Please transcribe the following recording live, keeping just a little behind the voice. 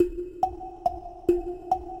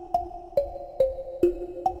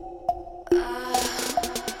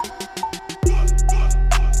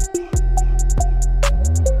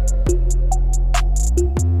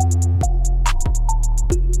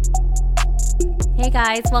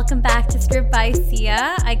guys, welcome back to Script by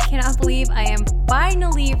Sia. I cannot believe I am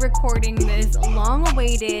finally recording this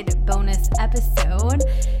long-awaited bonus episode.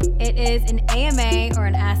 It is an AMA or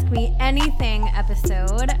an Ask Me Anything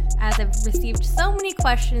episode, as I've received so many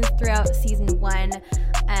questions throughout season 1,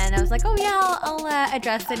 and I was like, oh yeah, I'll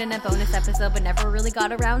address it in a bonus episode, but never really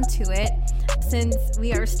got around to it. Since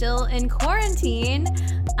we are still in quarantine,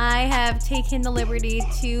 I have taken the liberty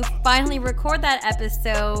to finally record that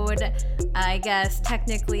episode. I guess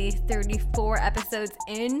technically 34 episodes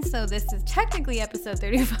in, so this is technically episode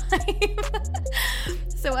 35.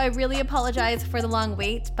 So I really apologize for the long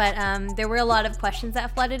wait, but there were a lot of questions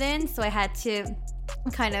that flooded in, so I had to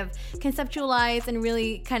kind of conceptualize and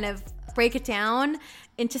really kind of break it down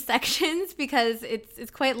into sections because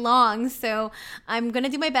it's quite long. So I'm going to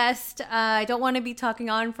do my best. I don't want to be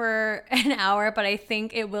talking on for an hour, but I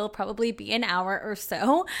think it will probably be an hour or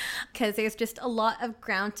so because there's just a lot of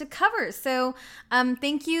ground to cover. So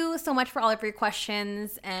thank you so much for all of your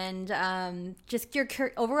questions and just your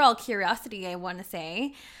overall curiosity, I want to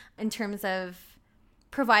say, in terms of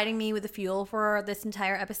providing me with the fuel for this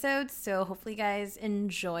entire episode. So hopefully you guys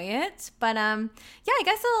enjoy it. But yeah, I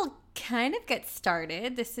guess I'll kind of get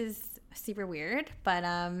started. This is super weird, but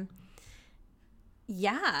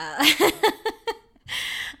yeah.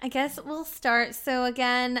 I guess we'll start. So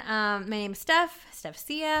again, my name is Steph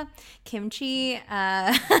Sia, Kimchi.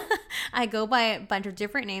 I go by a bunch of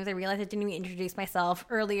different names. I realized I didn't even introduce myself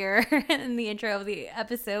earlier in the intro of the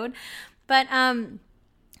episode. But I'm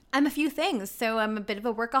a few things. So I'm a bit of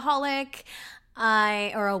a workaholic.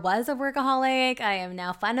 I was a workaholic. I am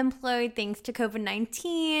now unemployed thanks to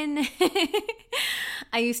COVID-19.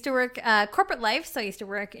 I used to work corporate life, so I used to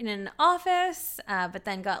work in an office, but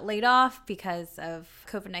then got laid off because of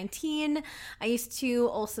COVID-19. I used to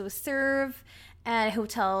also serve at a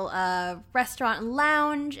hotel, restaurant, and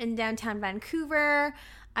lounge in downtown Vancouver.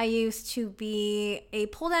 I used to be a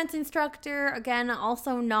pole dance instructor. Again,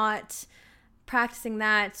 also not practicing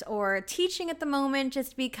that or teaching at the moment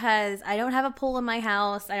just because I don't have a pole in my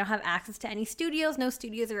house. I don't have access to any studios. No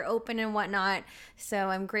studios are open and whatnot.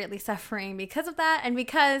 So I'm greatly suffering because of that. And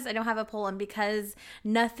because I don't have a pole and because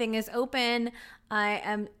nothing is open, I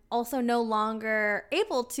am also no longer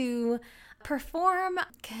able to perform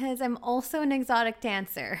because I'm also an exotic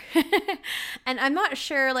dancer. And I'm not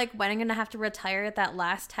sure like when I'm going to have to retire that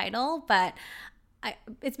last title, but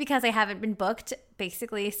it's because I haven't been booked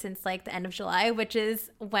basically since like the end of July, which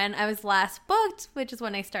is when I was last booked, which is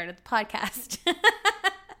when I started the podcast.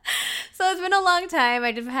 So it's been a long time.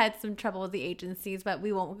 I just had some trouble with the agencies, but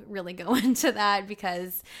we won't really go into that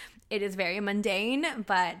because it is very mundane.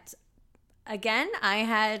 But again, I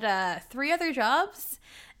had 3 other jobs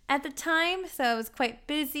at the time, so I was quite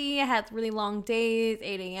busy. I had really long days,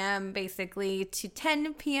 8 a.m. basically to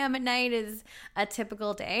 10 p.m. at night is a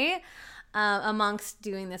typical day. Amongst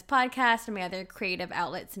doing this podcast and my other creative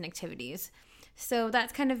outlets and activities. So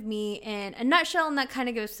that's kind of me in a nutshell, and that kind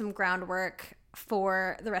of gives some groundwork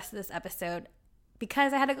for the rest of this episode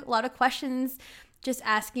because I had a lot of questions just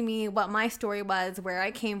asking me what my story was, where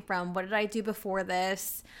I came from, what did I do before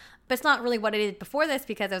this, but it's not really what I did before this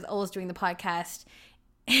because I was always doing the podcast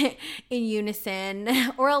in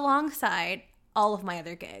unison or alongside all of my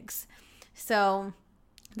other gigs. So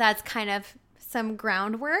that's kind of some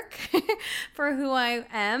groundwork for who I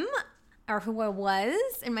am or who I was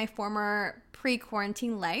in my former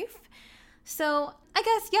pre-quarantine life. So I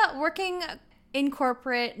guess, yeah, working in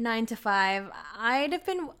corporate 9 to 5, I have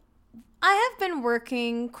been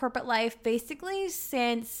working corporate life basically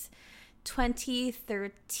since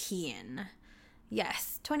 2013.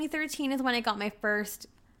 Yes, 2013 is when I got my first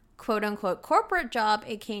quote-unquote corporate job,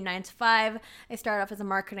 aka 9 to 5. I started off as a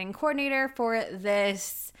marketing coordinator for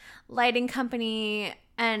this lighting company,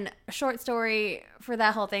 and a short story for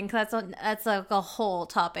that whole thing, because that's like a whole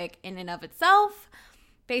topic in and of itself.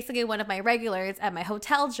 Basically, one of my regulars at my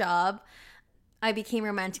hotel job, I became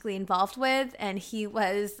romantically involved with, and he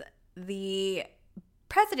was the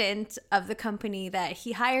president of the company that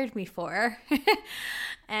he hired me for.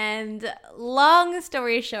 And long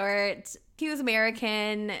story short, he was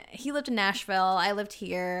American. He lived in Nashville. I lived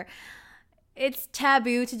here. It's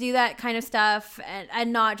taboo to do that kind of stuff.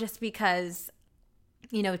 And not just because,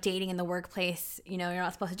 you know, dating in the workplace, you know, you're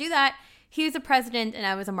not supposed to do that. He was a president and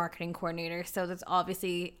I was a marketing coordinator. So that's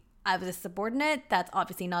obviously, I was a subordinate. That's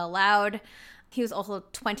obviously not allowed. He was also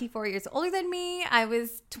 24 years older than me. I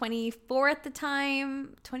was 24 at the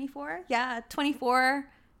time. 24? Yeah, 24.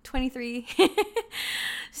 23.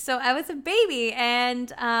 So I was a baby,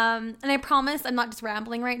 and I promise I'm not just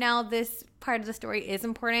rambling right now. This part of the story is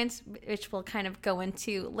important, which we'll kind of go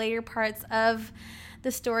into later parts of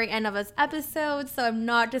the story end of this episode, so I'm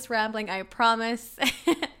not just rambling, I promise.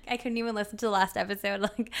 I couldn't even listen to the last episode.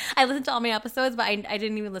 Like, I listened to all my episodes, but I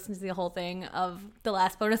didn't even listen to the whole thing of the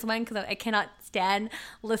last bonus one because I cannot stand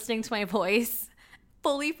listening to my voice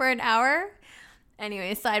fully for an hour.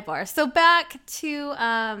 Anyway, sidebar. So back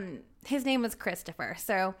to his name was Christopher.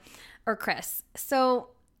 Or Chris. So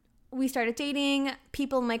we started dating.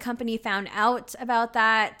 People in my company found out about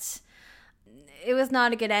that. It was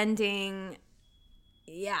not a good ending.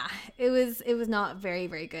 Yeah, it was not very,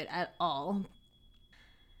 very good at all.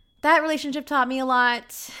 That relationship taught me a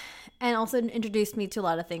lot and also introduced me to a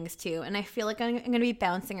lot of things too. And I feel like I'm going to be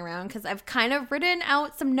bouncing around because I've kind of written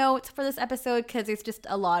out some notes for this episode because there's just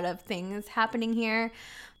a lot of things happening here.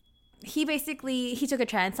 He took a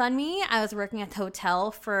chance on me. I was working at the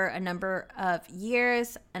hotel for a number of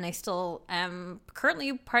years and I still am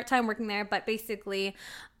currently part-time working there. But basically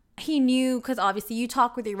he knew, because obviously you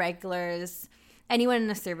talk with your regulars. Anyone in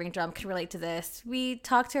a serving job can relate to this. We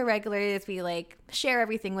talk to our regulars. We like share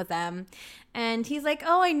everything with them. And he's like,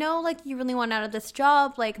 oh, I know like you really want out of this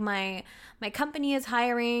job. Like my company is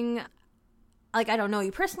hiring. Like, I don't know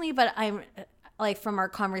you personally, but I'm like from our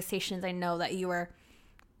conversations, I know that you are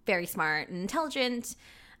very smart and intelligent.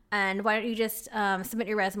 And why don't you just submit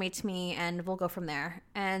your resume to me and we'll go from there.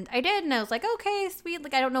 And I did. And I was like, okay, sweet.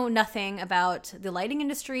 Like, I don't know nothing about the lighting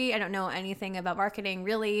industry. I don't know anything about marketing,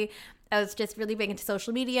 really. I was just really big into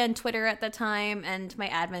social media and Twitter at the time. And my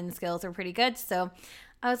admin skills were pretty good. So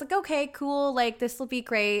I was like, okay, cool. Like, this will be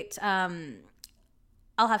great. I'll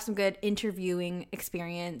have some good interviewing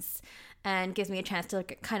experience and gives me a chance to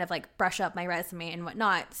like, kind of like brush up my resume and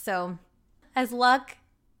whatnot. So as luck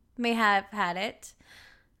may have had it,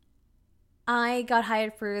 I got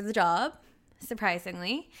hired for the job,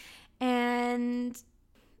 surprisingly, and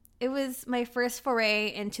it was my first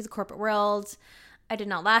foray into the corporate world. I did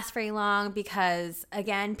not last very long because,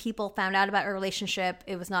 again, people found out about our relationship.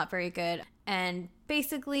 It was not very good, and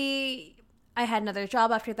basically, I had another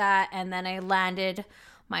job after that, and then I landed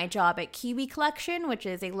my job at Kiwi Collection, which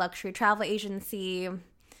is a luxury travel agency.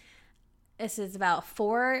 This is about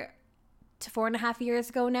 4 to 4.5 years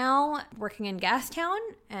ago now, working in Gastown,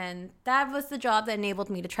 and that was the job that enabled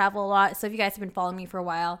me to travel a lot. So if you guys have been following me for a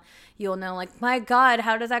while, you'll know, like, my God,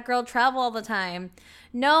 how does that girl travel all the time?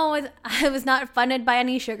 No, I was not funded by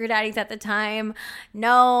any sugar daddies at the time.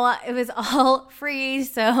 No, it was all free.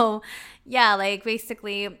 So yeah, like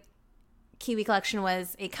basically Kiwi Collection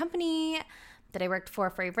was a company that I worked for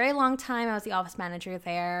a very long time. I was the office manager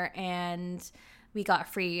there, and we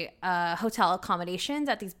got free hotel accommodations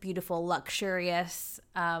at these beautiful, luxurious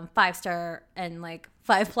 5-star and like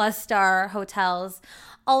 5+ star hotels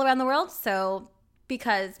all around the world. So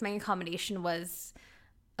because my accommodation was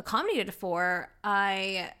accommodated for,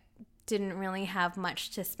 I didn't really have much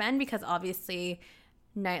to spend because obviously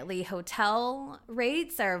nightly hotel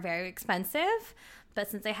rates are very expensive. But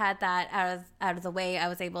since I had that out of the way, I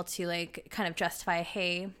was able to like kind of justify,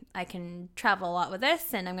 hey, I can travel a lot with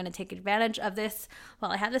this and I'm going to take advantage of this while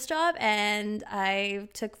I have this job. And I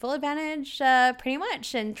took full advantage pretty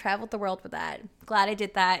much and traveled the world with that. Glad I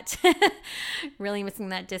did that. Really missing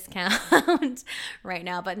that discount right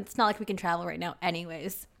now, but it's not like we can travel right now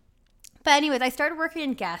anyways. But anyways, I started working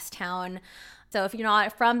in Gastown. So if you're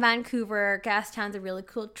not from Vancouver, Gastown's a really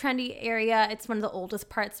cool, trendy area. It's one of the oldest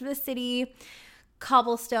parts of the city.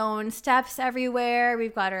 Cobblestone steps everywhere.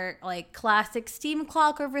 We've got our like classic steam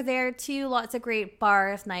clock over there too. Lots of great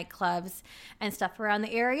bars, nightclubs, and stuff around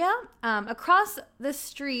the area. Across the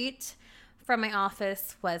street from my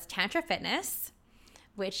office was Tantra Fitness,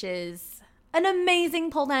 which is an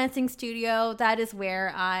amazing pole dancing studio. That is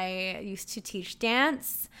where I used to teach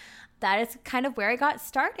dance. That is kind of where I got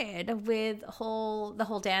started with the whole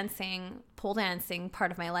pole dancing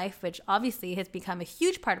part of my life, which obviously has become a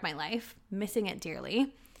huge part of my life, missing it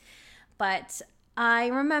dearly. But I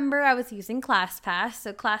remember I was using ClassPass.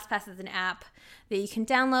 So ClassPass is an app that you can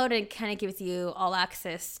download and it kind of gives you all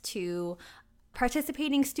access to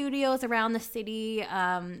participating studios around the city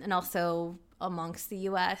and also amongst the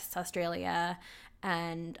US, Australia,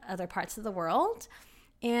 and other parts of the world.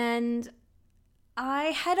 And I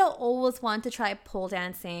had always wanted to try pole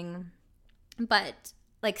dancing, but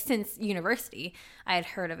like since university, I had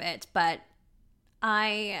heard of it, but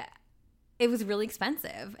it was really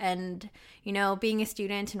expensive. And, you know, being a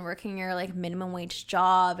student and working your like minimum wage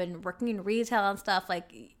job and working in retail and stuff,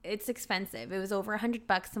 like it's expensive. It was over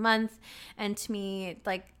 $100 a month. And to me,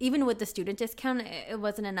 like even with the student discount, it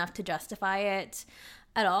wasn't enough to justify it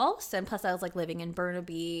at all. So, and plus I was like living in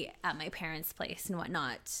Burnaby at my parents' place and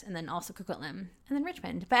whatnot, and then also Coquitlam and then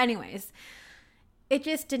Richmond. But anyways, it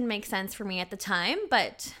just didn't make sense for me at the time,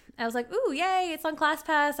 but I was like, ooh, yay, it's on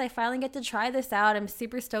ClassPass. I finally get to try this out. I'm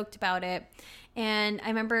super stoked about it. And I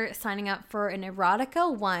remember signing up for an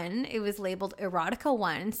Erotica 1. It was labeled Erotica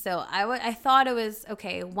 1. So I thought it was,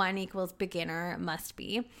 okay, 1 equals beginner, must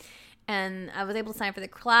be. And I was able to sign up for the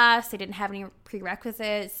class. They didn't have any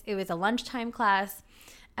prerequisites. It was a lunchtime class.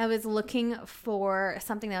 I was looking for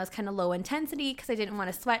something that was kind of low intensity because I didn't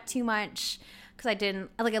want to sweat too much. Because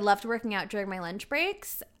I loved working out during my lunch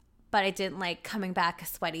breaks, but I didn't like coming back a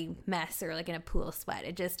sweaty mess or like in a pool of sweat.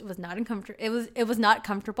 It just was not uncomfortable. It was not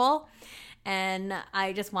comfortable. And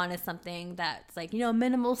I just wanted something that's like,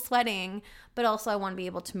 minimal sweating, but also I want to be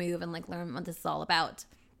able to move and like learn what this is all about.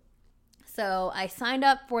 So I signed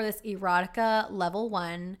up for this Erotica level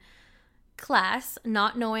 1 class,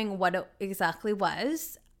 not knowing what it exactly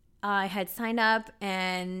was. I had signed up,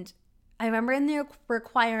 and I remember in the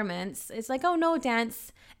requirements, it's like, oh, no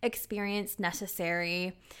dance experience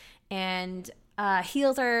necessary. And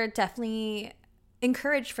heels are definitely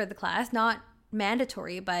encouraged for the class, not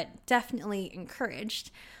mandatory, but definitely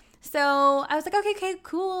encouraged. So I was like, okay,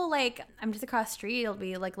 cool. Like, I'm just across the street. It'll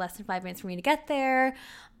be like less than 5 minutes for me to get there.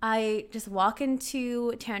 I just walk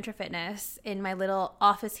into Tantra Fitness in my little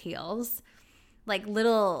office heels, like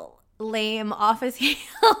little lame office heels.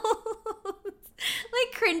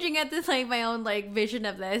 Like cringing at this, like my own like vision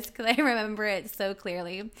of this, because I remember it so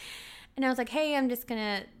clearly. And I was like, hey, I'm just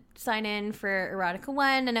gonna sign in for Erotica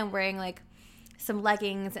 1, and I'm wearing like some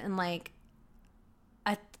leggings and like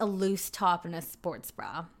a loose top and a sports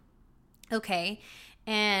bra. Okay.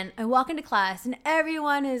 And I walk into class, and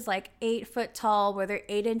everyone is like 8 foot tall with their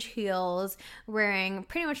 8-inch heels, wearing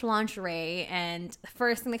pretty much lingerie. And the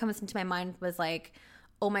first thing that comes into my mind was like,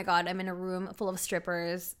 oh my God, I'm in a room full of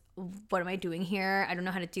strippers. What am I doing here? I don't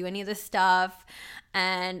know how to do any of this stuff.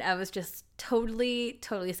 And I was just totally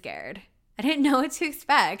scared. I didn't know what to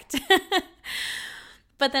expect.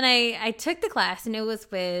 But then I took the class, and it was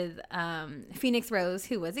with Phoenix Rose,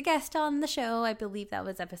 who was a guest on the show. I believe that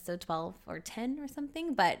was episode 12 or 10 or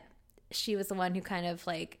something. But she was the one who kind of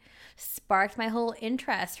like sparked my whole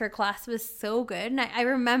interest. Her class was so good. And I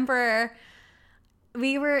remember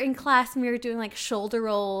we were in class and we were doing like shoulder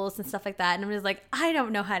rolls and stuff like that. And I was like, I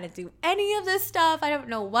don't know how to do any of this stuff. I don't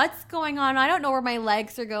know what's going on. I don't know where my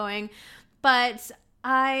legs are going. But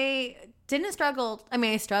I didn't struggle. I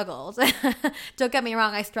mean, I struggled. Don't get me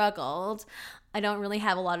wrong. I struggled. I don't really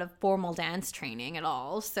have a lot of formal dance training at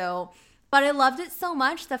all. So, but I loved it so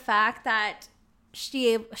much. The fact that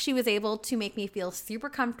she was able to make me feel super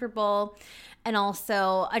comfortable. And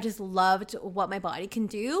also, I just loved what my body can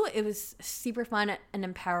do. It was super fun and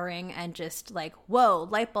empowering, and just like, whoa,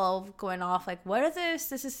 light bulb going off. Like, what is this?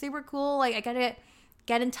 This is super cool. Like, I gotta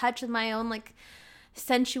get in touch with my own like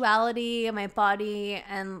sensuality and my body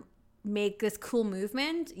and make this cool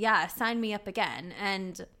movement. Yeah, sign me up again.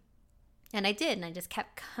 And I did. And I just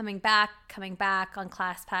kept coming back on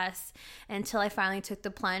ClassPass until I finally took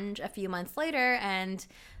the plunge a few months later and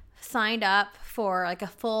signed up for like a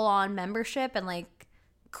full-on membership, and like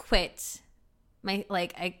quit my,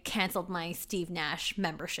 like, I canceled my Steve Nash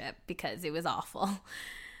membership because it was awful.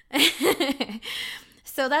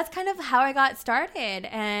 So that's kind of how I got started.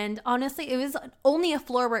 And honestly, it was only a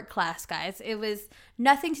floor work class, guys. It was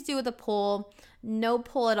nothing to do with the pole, no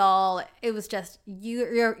pull at all. It was just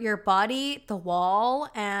your body, the wall,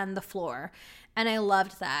 and the floor. And I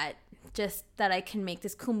loved that, just that I can make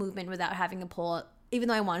this cool movement without having a pole. Even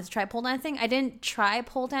though I wanted to try pole dancing, I didn't try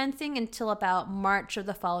pole dancing until about March of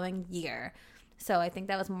the following year. So I think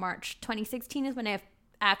that was March 2016 is when I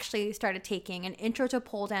actually started taking an intro to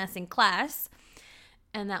pole dancing class.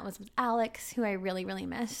 And that was with Alex, who I really, really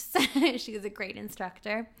miss. She was a great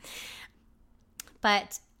instructor.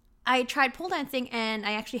 But I tried pole dancing, and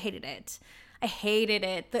I actually hated it. I hated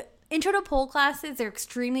it. The intro to pole classes, they're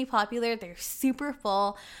extremely popular. They're super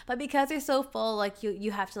full. But because they're so full, like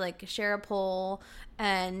you have to like share a pole.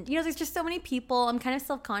 And, there's just so many people. I'm kind of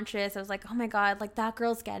self-conscious. I was like, oh my God, like that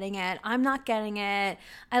girl's getting it. I'm not getting it.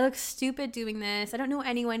 I look stupid doing this. I don't know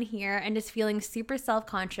anyone here. And just feeling super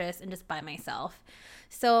self-conscious and just by myself.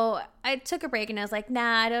 So I took a break, and I was like,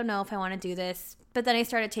 nah, I don't know if I want to do this. But then I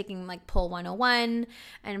started taking like Pole 101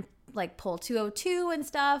 and like Pole 202 and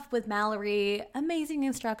stuff with Mallory, amazing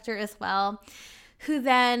instructor as well, who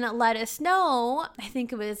then let us know, I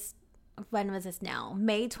think it was, when was this now?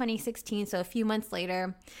 May 2016, so a few months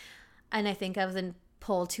later. And I think I was in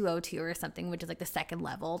Pole 202 or something, which is like the second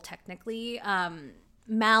level technically.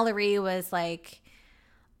 Mallory was like,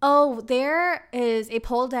 oh, there is a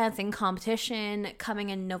pole dancing competition coming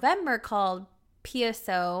in November called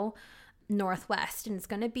PSO Northwest, and it's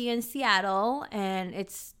going to be in Seattle, and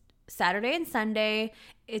it's Saturday and Sunday.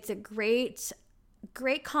 It's a great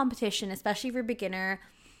competition, especially if you're a beginner.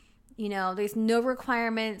 You know, there's no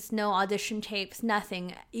requirements, no audition tapes,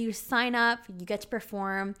 nothing. You sign up, you get to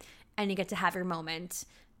perform, and you get to have your moment.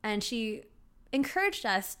 And she encouraged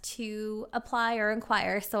us to apply or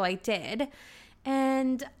inquire, so I did.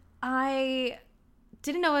 And I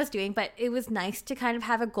didn't know what I was doing, but it was nice to kind of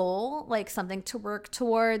have a goal, like something to work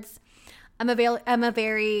towards. I'm a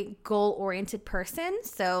very goal-oriented person,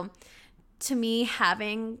 so to me,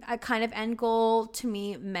 having a kind of end goal to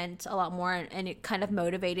me meant a lot more, and it kind of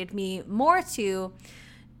motivated me more to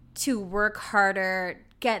work harder,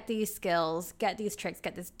 get these skills, get these tricks,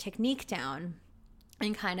 get this technique down,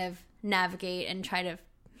 and kind of navigate and try to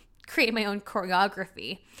create my own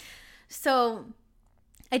choreography. So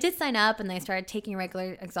I did sign up, and I started taking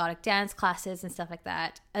regular exotic dance classes and stuff like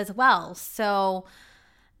that as well. So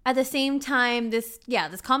at the same time, this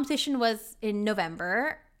competition was in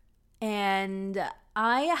November, and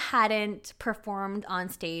I hadn't performed on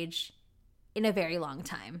stage in a very long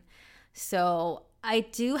time. So I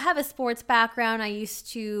do have a sports background. I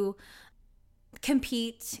used to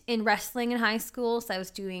compete in wrestling in high school. So I was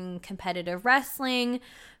doing competitive wrestling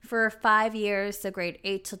for 5 years, so grade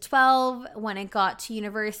 8 to 12. When I got to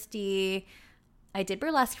university, I did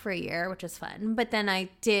burlesque for a year, which was fun. But then I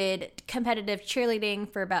did competitive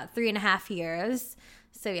cheerleading for about 3.5 years.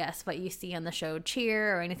 So yes, what you see on the show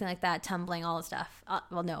Cheer or anything like that, tumbling, all the stuff.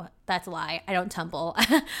 Well, no, that's a lie. I don't tumble.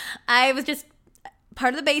 I was just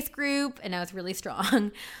part of the bass group, and I was really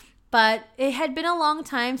strong. But it had been a long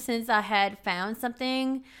time since I had found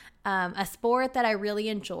something, a sport that I really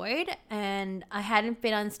enjoyed, and I hadn't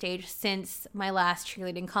been on stage since my last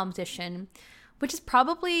cheerleading competition, which is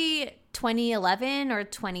probably 2011 or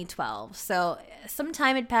 2012. So some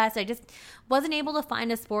time had passed. I just wasn't able to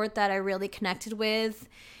find a sport that I really connected with.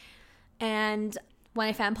 And when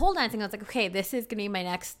I found pole dancing, I was like, okay, this is going to be my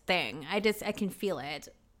next thing. I can feel it.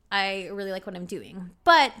 I really like what I'm doing.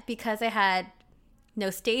 But because I had no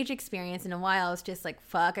stage experience in a while, I was just like,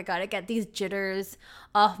 fuck, I got to get these jitters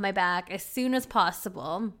off my back as soon as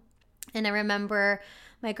possible. And I remember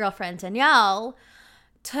my girlfriend Danielle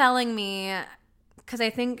telling me, because I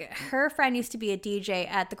think her friend used to be a DJ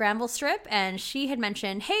at the Granville Strip, and she had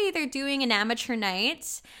mentioned, hey, they're doing an amateur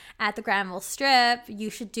night at the Granville Strip. You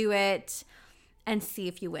should do it and see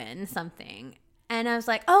if you win something. And I was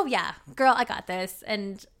like, oh yeah, girl, I got this.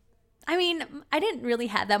 And I mean, I didn't really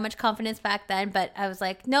have that much confidence back then, but I was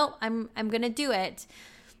like, no, I'm going to do it.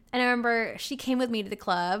 And I remember she came with me to the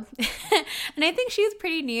club, and I think she was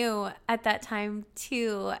pretty new at that time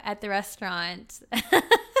too at the restaurant.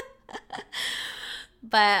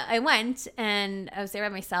 But I went, and I was there by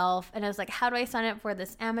myself, and I was like, how do I sign up for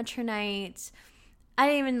this amateur night? I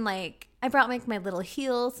didn't even I brought my little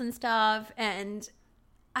heels and stuff, and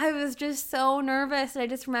I was just so nervous. I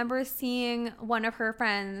just remember seeing one of her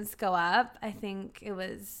friends go up. I think it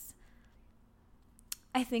was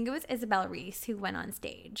Isabel Reese who went on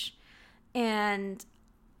stage. And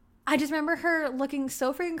I just remember her looking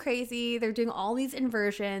so freaking crazy. They're doing all these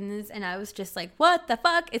inversions, and I was just like, what the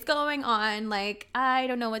fuck is going on? Like, I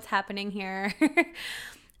don't know what's happening here.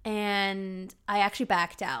 And I actually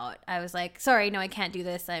backed out. I was like, sorry, no, I can't do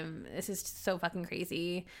this. This is so fucking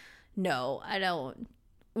crazy. No, I don't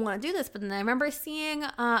want to do this. But then I remember seeing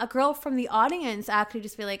a girl from the audience actually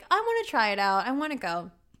just be like, I want to try it out. I want to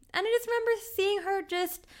go. And I just remember seeing her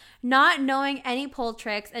just not knowing any pole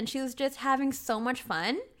tricks, and she was just having so much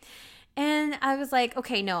fun. And I was like,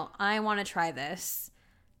 okay, no, I want to try this.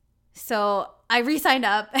 So I re-signed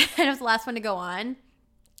up, and I was the last one to go on.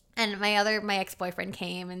 And my ex-boyfriend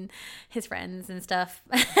came, and his friends and stuff.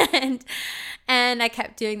 and I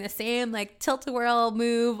kept doing the same tilt-a-whirl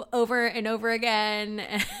move over and over again.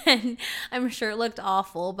 And I'm sure it looked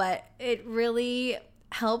awful, but it really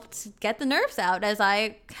helped get the nerves out, as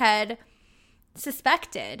I had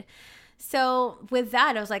suspected. So with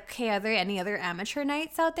that, I was like, okay, are there any other amateur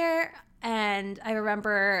nights out there? And I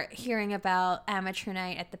remember hearing about amateur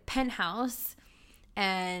night at the Penthouse,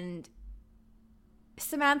 and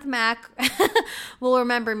Samantha Mack will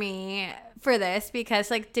remember me for this, because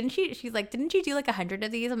didn't you do 100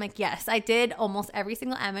 of these? I'm like, yes, I did almost every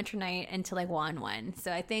single amateur night until I won one.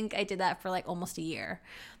 So I think I did that for almost a year,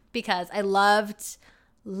 because I loved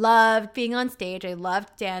being on stage. I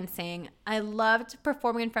loved dancing. I loved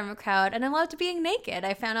performing in front of a crowd, and I loved being naked.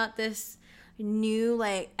 I found out this new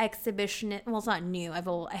exhibition. Well, it's not new. I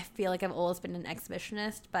feel like I've always been an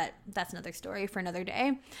exhibitionist, but that's another story for another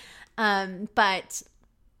day. But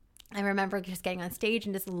I remember just getting on stage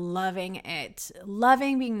and just loving it,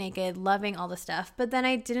 loving being naked, loving all the stuff. But then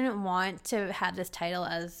I didn't want to have this title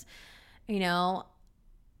as,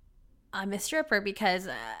 I'm a stripper, because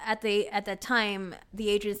at the time the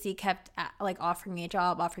agency kept like offering me a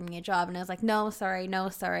job, and I was like, no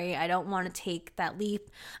sorry, I don't want to take that leap.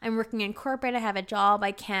 I'm working in corporate, I have a job,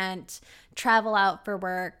 I can't travel out for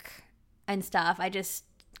work and stuff, I just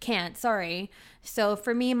can't, sorry. So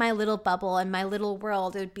for me, my little bubble and my little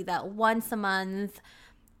world, it would be that once a month,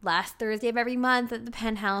 last Thursday of every month at the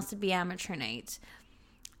Penthouse would be amateur night,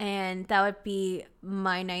 and that would be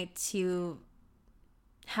my night to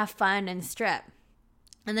have fun and strip.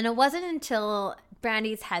 And then it wasn't until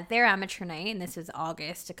Brandy's had their amateur night, and this was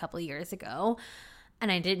August a couple years ago,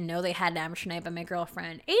 and I didn't know they had an amateur night, but my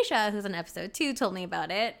girlfriend Asia, who's on episode 2, told me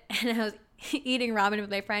about it. And I was eating ramen with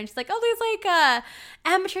my friend. She's like, oh, there's like a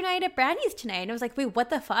amateur night at Brandy's tonight. And I was like, wait, what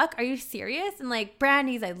the fuck? Are you serious? And like,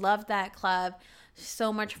 Brandy's, I loved that club.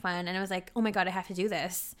 So much fun. And I was like, oh my God, I have to do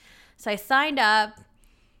this. So I signed up,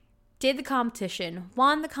 did the competition,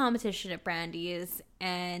 won the competition at Brandy's,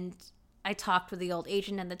 and I talked with the old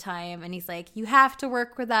agent at the time, and he's like, you have to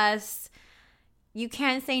work with us. You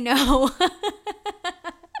can't say no.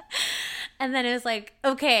 And then it was like,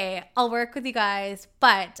 okay, I'll work with you guys,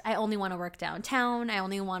 but I only want to work downtown. I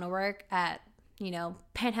only want to work at,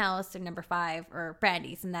 Penthouse or Number 5 or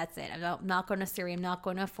Brandy's, and that's it. I'm not going to Surrey. I'm not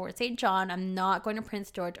going to Fort St. John. I'm not going to Prince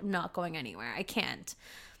George. I'm not going anywhere. I can't.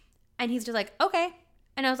 And he's just like, okay.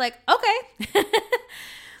 And I was like, okay.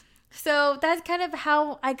 So that's kind of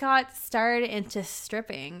how I got started into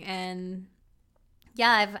stripping. And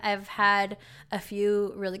yeah, I've had a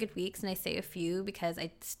few really good weeks, and I say a few because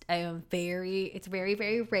it's very,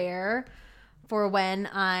 very rare for when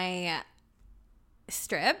I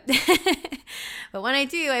strip. But when I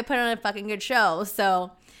do, I put on a fucking good show.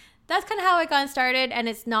 So that's kind of how I got started, and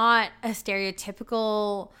it's not a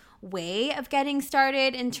stereotypical way of getting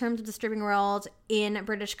started in terms of the stripping world in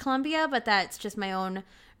British Columbia, but that's just my own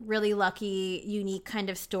really lucky, unique kind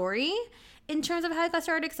of story in terms of how I got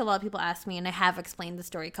started, because a lot of people ask me, and I have explained the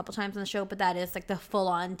story a couple times on the show, but that is like the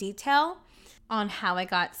full-on detail on how I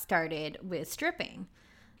got started with stripping.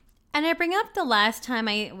 And I bring up the last time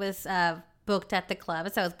I was booked at the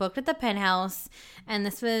club. So I was booked at the Penthouse, and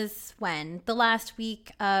this was when? The last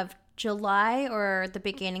week of July or the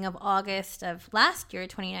beginning of August of last year,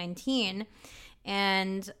 2019.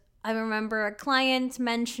 And I remember a client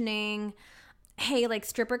mentioning, hey, like,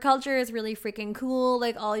 stripper culture is really freaking cool.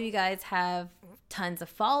 Like, all of you guys have tons of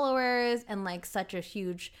followers and like such a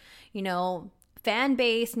huge, fan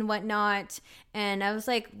base and whatnot. And I was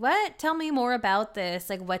like, what? Tell me more about this.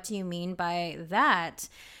 Like, what do you mean by that?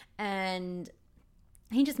 And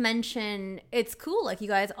he just mentioned, it's cool. Like, you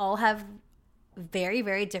guys all have very,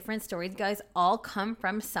 very different stories. You guys all come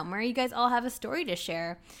from somewhere. You guys all have a story to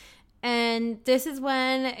share. And this is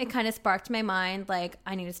when it kind of sparked my mind, like,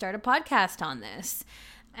 I need to start a podcast on this.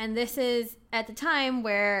 And this is at the time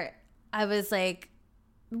where I was like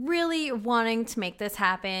really wanting to make this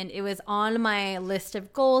happen. It was on my list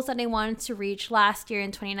of goals that I wanted to reach last year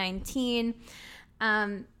in 2019.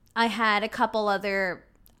 I had a couple other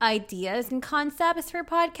ideas and concepts for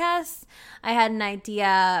podcasts. I had an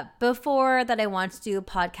idea before that I wanted to do a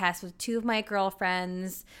podcast with two of my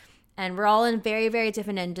girlfriends, and we're all in very, very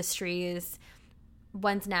different industries.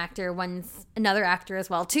 One's an actor, one's another actor as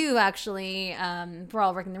well too, actually. We're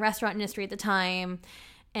all working in the restaurant industry at the time,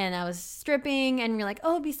 and I was stripping, and we're like,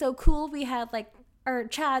 oh, it'd be so cool if we had like our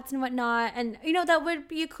chats and whatnot, and that would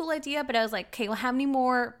be a cool idea. But I was like, okay, well, how many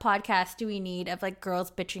more podcasts do we need of like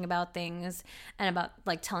girls bitching about things and about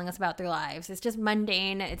like telling us about their lives? It's just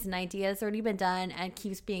mundane. It's an idea that's already been done and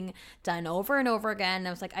keeps being done over and over again. And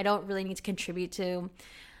I was like, I don't really need to contribute to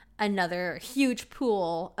another huge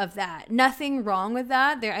pool of that. Nothing wrong with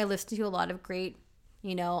that. I listen to a lot of great,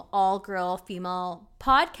 all girl female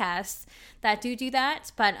podcasts that do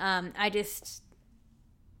that, but I just,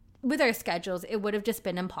 with our schedules, it would have just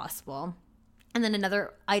been impossible. And then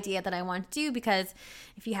another idea that I want to do, because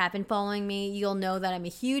if you have been following me, you'll know that I'm a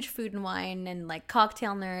huge food and wine and like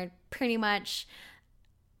cocktail nerd. Pretty much,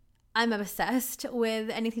 I'm obsessed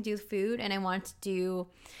with anything to do with food, and I want to do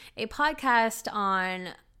a podcast on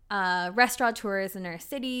restaurateurs in our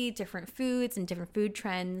city, different foods and different food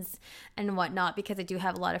trends and whatnot, because I do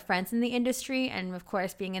have a lot of friends in the industry, and of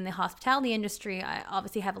course, being in the hospitality industry, I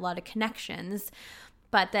obviously have a lot of connections.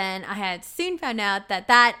 But then I had soon found out that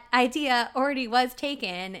that idea already was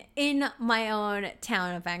taken in my own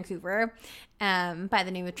town of Vancouver by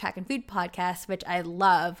the name of Track and Food Podcast, which I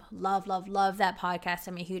love that podcast.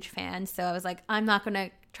 I'm a huge fan. So I was like, I'm not going to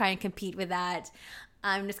try and compete with that.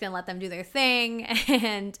 I'm just going to let them do their thing.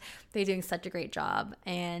 And they're doing such a great job.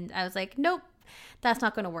 And I was like, nope, that's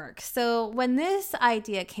not going to work. So when this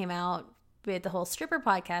idea came out with the whole stripper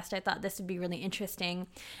podcast, I thought this would be really interesting.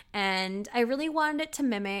 And I really wanted it to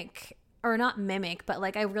mimic, or not mimic, but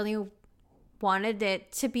like I really wanted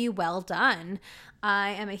it to be well done.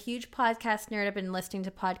 I am a huge podcast nerd. I've been listening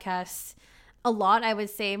to podcasts a lot, I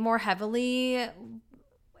would say more heavily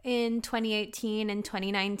in 2018 and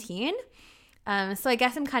 2019. So I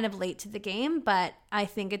guess I'm kind of late to the game, but I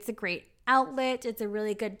think it's a great outlet. It's a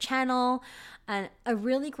really good channel and a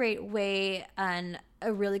really great way and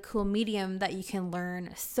a really cool medium that you can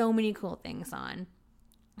learn so many cool things on.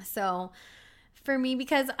 So for me,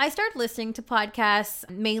 because I started listening to podcasts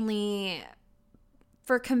mainly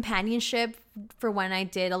for companionship for when I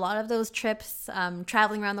did a lot of those trips,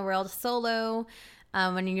 traveling around the world solo,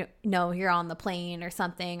 when you're on the plane or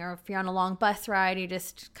something, or if you're on a long bus ride, you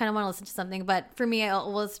just kind of want to listen to something. But for me,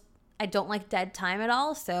 I don't like dead time at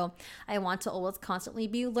all, so I want to always constantly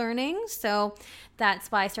be learning. So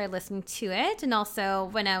that's why I started listening to it. And also,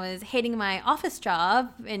 when I was hating my office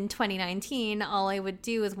job in 2019, all I would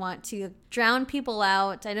do is want to drown people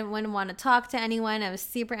out. I didn't want to talk to anyone. I was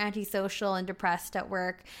super antisocial and depressed at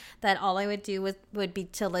work, that all I would do would be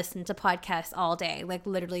to listen to podcasts all day, like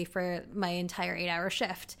literally for my entire 8-hour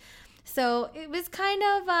shift. So it was kind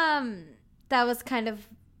of, that was kind of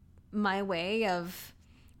my way of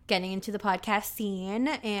getting into the podcast scene.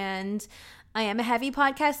 And I am a heavy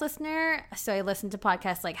podcast listener, so I listen to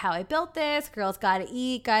podcasts like How I Built This, Girls Gotta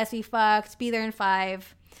Eat, Guys We Fucked, Be There in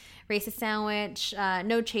 5, Racist Sandwich,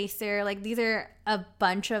 No Chaser. Like, these are a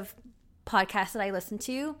bunch of podcasts that I listen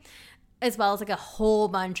to, as well as like a whole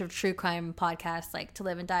bunch of true crime podcasts like To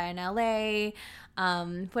Live and Die in LA.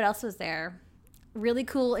 What else was there? Really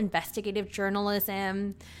cool investigative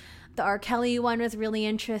journalism. The R. Kelly one was really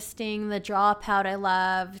interesting. The Dropout I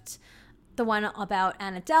loved. The one about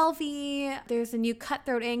Anna Delvey. There's a new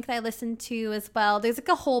Cutthroat Inc. that I listened to as well. There's like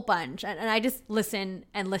a whole bunch. And I just listen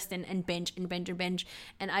and binge and binge and binge.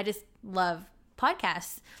 And I just love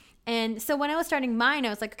podcasts. And so when I was starting mine, I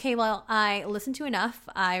was like, okay, well, I listened to enough.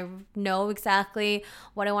 I know exactly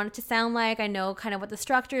what I want it to sound like. I know kind of what the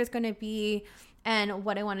structure is going to be and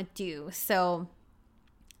what I want to do. So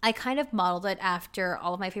I kind of modeled it after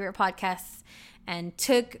all of my favorite podcasts and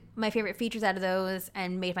took my favorite features out of those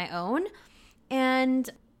and made my own. And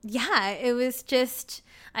yeah, it was just,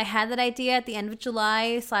 I had that idea at the end of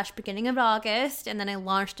July / beginning of August, and then I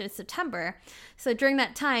launched it in September. So during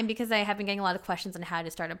that time, because I have been getting a lot of questions on how to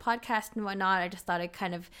start a podcast and whatnot, I just thought I'd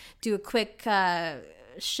kind of do a quick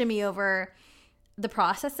shimmy over the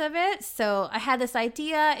process of it. So I had this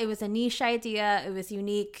idea. It was a niche idea. It was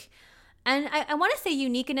unique. And I want to say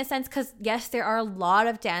unique in a sense because, yes, there are a lot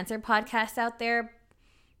of dancer podcasts out there,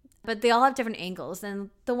 but they all have different angles.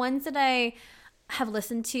 And the ones that I have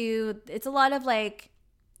listened to, it's a lot of like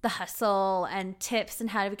the hustle and tips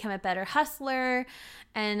and how to become a better hustler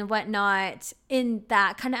and whatnot in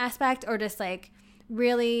that kind of aspect, or just like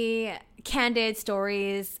really candid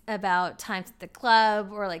stories about times at the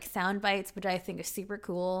club, or like sound bites, which I think is super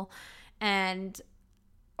cool, and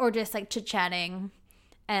or just like chit-chatting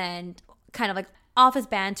and kind of like office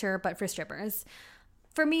banter, but for strippers.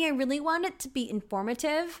 For me, I really want it to be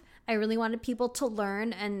informative. I really wanted people to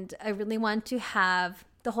learn, and I really want to have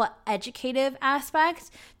the whole educative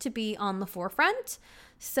aspect to be on the forefront.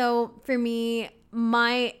 So for me,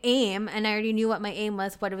 my aim, and I already knew what my aim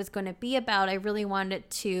was, what it was going to be about, I really wanted it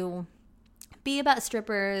to be about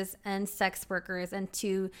strippers and sex workers and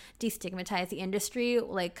to destigmatize the industry,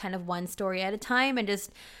 like kind of one story at a time, and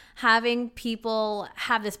just having people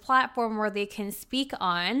have this platform where they can speak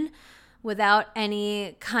on without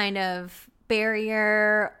any kind of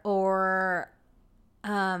barrier or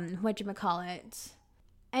any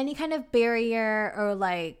kind of barrier, or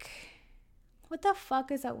like, what the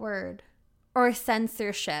fuck is that word? Or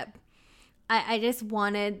censorship. I just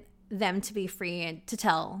wanted them to be free and to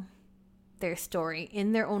tell their story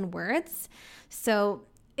in their own words. So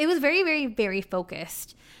it was very, very, very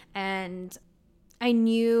focused. And I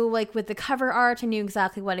knew, like, with the cover art, I knew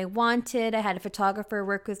exactly what I wanted. I had a photographer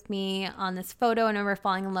work with me on this photo, and I remember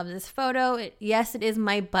falling in love with this photo. Yes, it is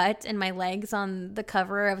my butt and my legs on the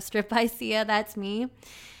cover of Strip by Sia. That's me.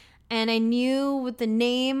 And I knew with the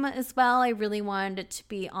name as well, I really wanted it to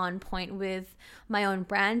be on point with my own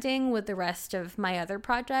branding with the rest of my other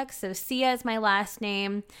projects. So Sia is my last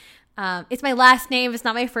name. It's my last name. It's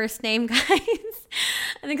not my first name, guys.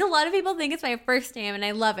 I think a lot of people think it's my first name, and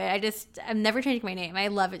I love it. I'm never changing my name. I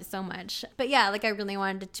love it so much. But yeah, like, I really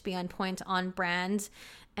wanted it to be on point, on brand.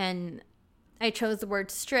 And I chose the word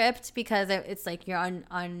stripped because it's like you're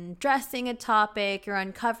undressing a topic, you're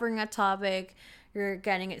uncovering a topic, you're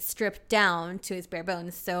getting it stripped down to its bare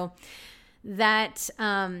bones. So that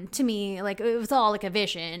to me, like, it was all like a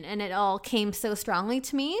vision, and it all came so strongly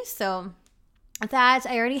to me. So that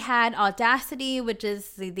I already had Audacity, which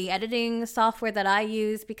is the editing software that I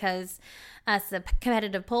use, because as a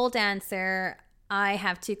competitive pole dancer, I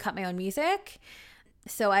have to cut my own music.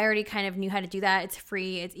 So I already kind of knew how to do that. It's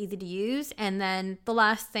free, it's easy to use. And then the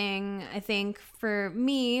last thing I think for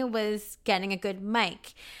me was getting a good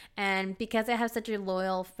mic. And because I have such a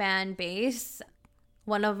loyal fan base,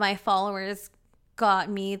 one of my followers got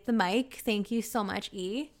me the mic. Thank you so much,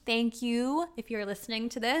 E. Thank you if you're listening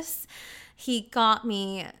to this. He got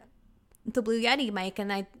me the Blue Yeti mic,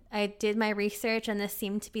 and I did my research, and this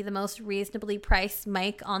seemed to be the most reasonably priced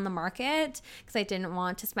mic on the market, because I didn't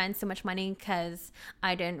want to spend so much money, because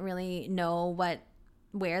I didn't really know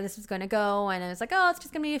where this was going to go. And I was like, oh, it's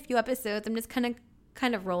just going to be a few episodes. I'm just kind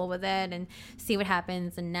of roll with it and see what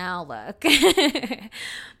happens. And now look.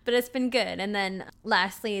 But it's been good. And then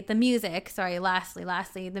lastly, the music for the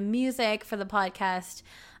podcast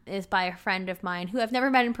is by a friend of mine who I've never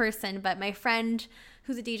met in person, but my friend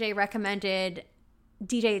who's a DJ recommended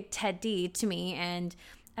DJ Ted D to me. And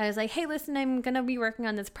I was like, hey, listen, I'm going to be working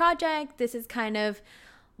on this project. This is kind of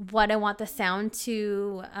what I want the sound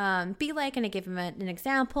to be like. And I gave him an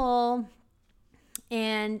example.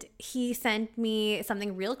 And he sent me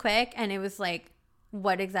something real quick, and it was like,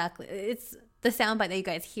 what exactly? It's the soundbite that you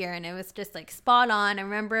guys hear, and it was just like spot on. I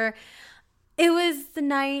remember it was the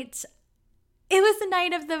night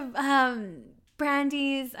of the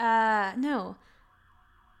Brandy's, no,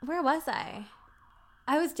 where was I?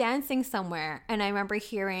 I was dancing somewhere, and I remember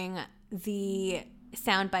hearing the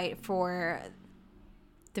soundbite for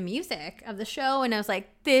the music of the show, and I was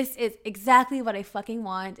like, this is exactly what I fucking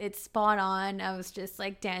want. It's spot on. I was just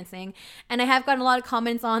like dancing, and I have gotten a lot of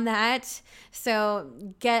comments on that, so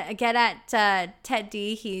get at Ted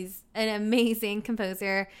D. He's an amazing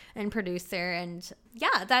composer and producer, and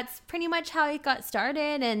yeah, that's pretty much how it got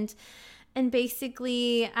started. And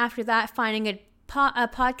basically after that, finding a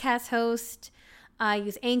podcast host. I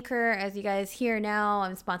use Anchor, as you guys hear now.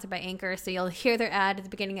 I'm sponsored by Anchor, so you'll hear their ad at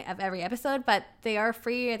the beginning of every episode, but they are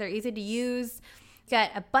free. They're easy to use.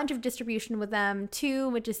 Get a bunch of distribution with them too,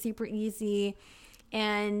 which is super easy.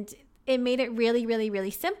 And it made it really, really,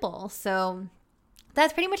 really simple. So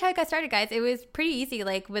that's pretty much how it got started, guys. It was pretty easy,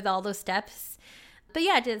 like with all those steps. But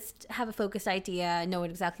yeah, just have a focused idea, know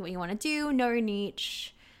exactly what you want to do, know your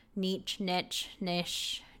niche.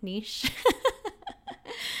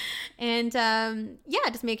 And yeah,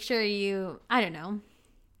 just make sure you add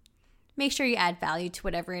value to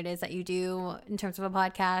whatever it is that you do in terms of a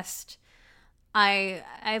podcast. I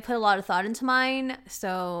put a lot of thought into mine,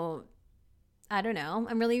 so I don't know.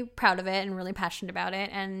 I'm really proud of it and really passionate about it,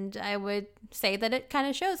 and I would say that it kind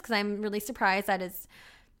of shows, because I'm really surprised that it's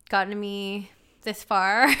gotten me this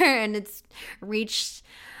far and it's reached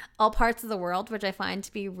all parts of the world, which I find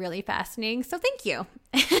to be really fascinating. So thank you.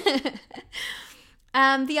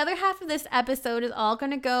 The other half of this episode is all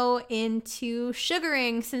going to go into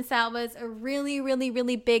sugaring, since that was a really, really,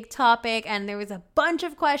 really big topic, and there was a bunch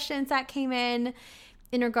of questions that came in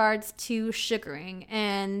regards to sugaring.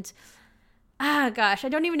 And gosh, I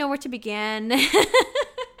don't even know where to begin.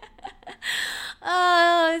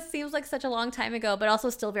 Oh, it seems like such a long time ago, but also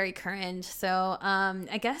still very current. So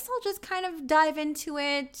I guess I'll just kind of dive into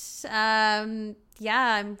it.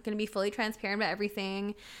 Yeah, I'm going to be fully transparent about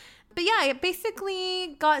everything. But yeah, it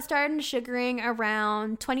basically got started in sugaring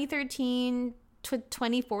around 2013 to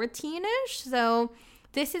 2014-ish. So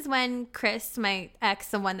this is when Chris, my ex,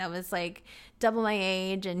 the one that was like double my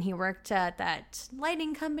age, and he worked at that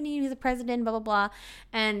lighting company, he was the president, blah, blah, blah.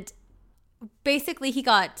 And basically he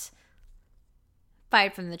got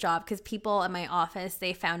fired from the job because people at my office,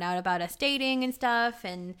 they found out about us dating and stuff.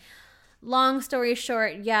 And long story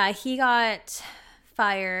short, yeah, he got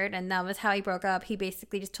fired, and that was how he broke up. He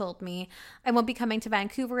basically just told me, I won't be coming to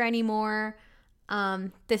Vancouver anymore.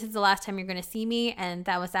 This is the last time you're going to see me. And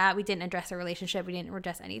that was that. We didn't address a relationship. We didn't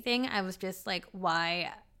address anything. I was just like,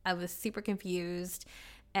 why? I was super confused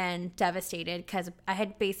and devastated, because I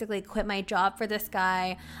had basically quit my job for this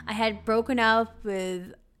guy. I had broken up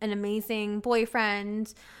with an amazing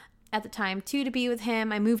boyfriend at the time too, to be with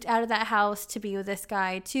him. I moved out of that house to be with this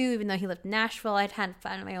guy too, even though he lived in Nashville. I hadn't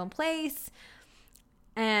found my own place.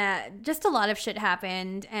 Just a lot of shit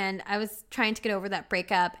happened, and I was trying to get over that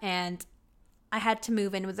breakup, and I had to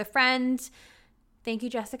move in with a friend. Thank you,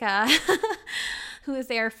 Jessica, who was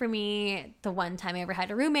there for me the one time I ever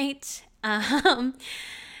had a roommate.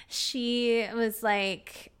 She was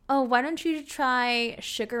like, oh, why don't you try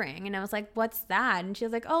sugaring? And I was like, what's that? And she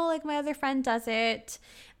was like, oh, like my other friend does it.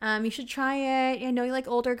 You should try it. I know you like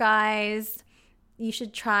older guys. you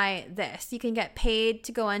should try this. You can get paid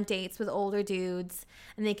to go on dates with older dudes,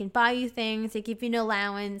 and they can buy you things. They give you an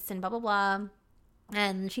allowance and blah, blah, blah.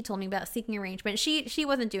 And she told me about seeking arrangement. She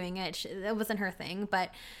wasn't doing it. It wasn't her thing.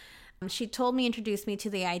 But she told me, introduced me to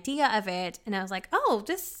the idea of it. And I was like, oh,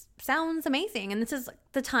 this sounds amazing. And this is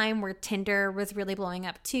the time where Tinder was really blowing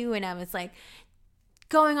up too. And I was like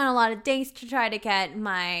going on a lot of dates to try to get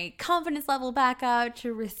my confidence level back up,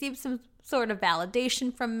 to receive some sort of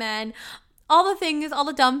validation from men. All the things, all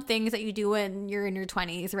the dumb things that you do when you're in your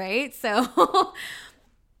 20s, right? So...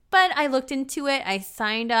 But I looked into it, I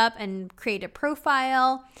signed up and created a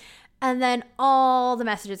profile, and then all the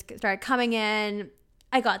messages started coming in.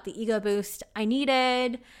 I got the ego boost I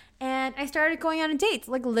needed, and I started going on dates,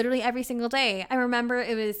 like literally every single day. I remember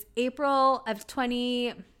it was April of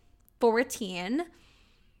 2014.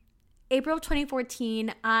 April of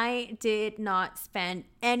 2014, I did not spend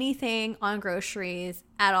anything on groceries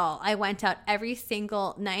at all. I went out every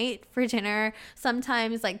single night for dinner,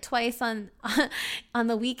 sometimes like twice on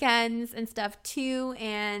the weekends and stuff too,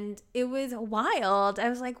 and it was wild. I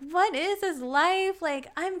was like, what is this life? Like,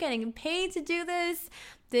 I'm getting paid to do this.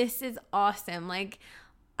 This is awesome. Like,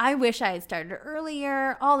 I wish I had started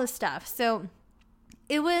earlier, all this stuff. So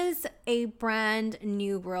it was a brand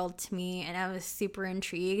new world to me, and I was super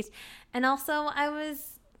intrigued. And also, I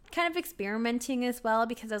was kind of experimenting as well,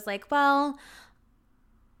 because I was like, well,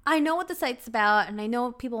 I know what the site's about, and I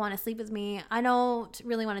know people want to sleep with me. I don't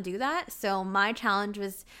really want to do that. So my challenge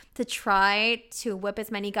was to try to whip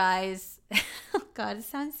as many guys. Oh God, it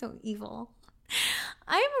sounds so evil.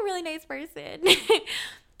 I am a really nice person, but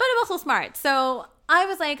I'm also smart. So I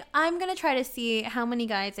was like, I'm going to try to see how many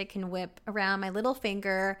guys I can whip around my little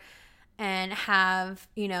finger and have,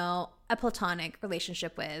 you know, a platonic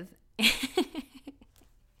relationship with.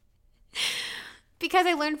 Because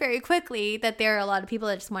I learned very quickly that there are a lot of people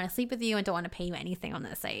that just want to sleep with you and don't want to pay you anything on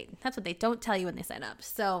the site. That's what they don't tell you when they sign up.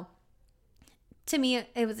 So to me,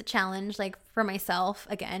 it was a challenge, like for myself,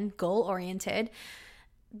 again, goal oriented,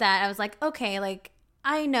 that I was like, okay, like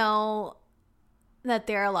I know that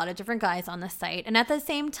there are a lot of different guys on the site. And at the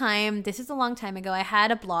same time, this is a long time ago, I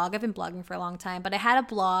had a blog. I've been blogging for a long time, but I had a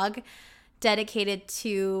blog dedicated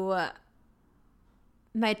to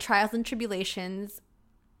my trials and tribulations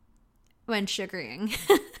when sugaring.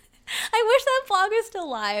 I wish that blog was still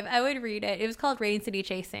live. I would read it. It was called Rain City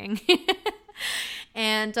Chasing.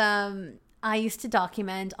 And I used to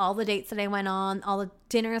document all the dates that I went on, all the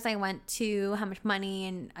dinners I went to, how much money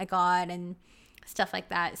and I got and stuff like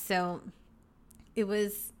that. So it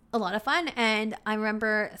was a lot of fun. And I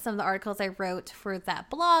remember some of the articles I wrote for that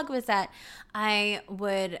blog was that I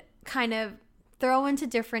would kind of throw into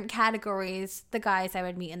different categories the guys I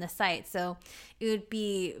would meet in the site. So it would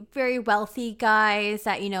be very wealthy guys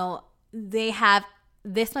that, you know, they have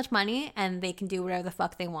this much money and they can do whatever the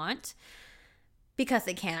fuck they want because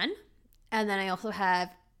they can. And then I also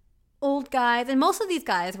have old guys, and most of these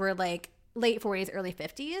guys were like late 40s, early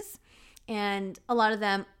 50s. And a lot of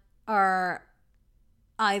them are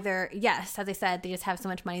either, yes, as I said, they just have so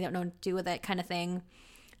much money, they don't know what to do with it kind of thing.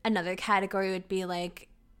 Another category would be like,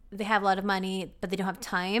 they have a lot of money, but they don't have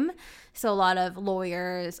time. So a lot of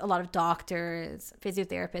lawyers, a lot of doctors,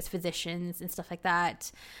 physiotherapists, physicians, and stuff like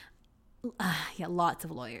that. Yeah, lots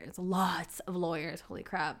of lawyers. Holy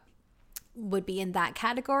crap. Would be in that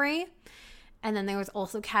category. And then there was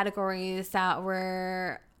also categories that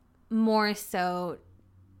were more so,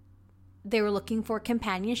 they were looking for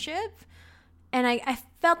companionship. And I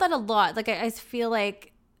felt that a lot. Like, I feel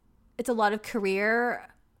like it's a lot of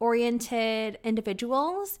career-oriented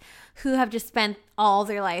individuals who have just spent all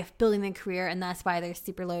their life building their career, and that's why they're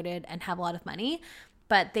super loaded and have a lot of money.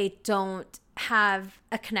 But they don't have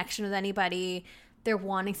a connection with anybody. They're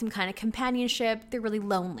wanting some kind of companionship. They're really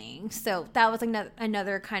lonely. So that was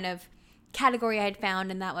another kind of category I had found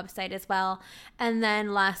in that website as well. And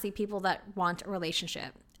then lastly, people that want a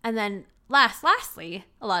relationship. And then lastly,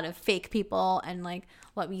 a lot of fake people and like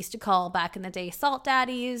what we used to call back in the day salt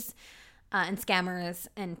daddies and scammers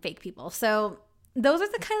and fake people. So those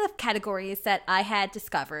are the kind of categories that I had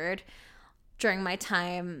discovered during my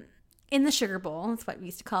time in the Sugar Bowl. That's what we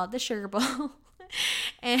used to call it, the Sugar Bowl.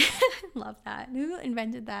 And I love that. Who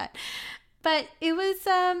invented that? But it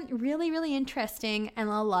was really, really interesting and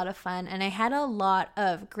a lot of fun. And I had a lot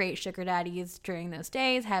of great sugar daddies during those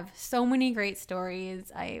days. Have so many great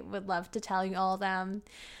stories. I would love to tell you all of them.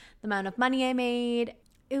 The amount of money I made.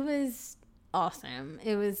 It was awesome.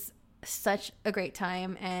 It was such a great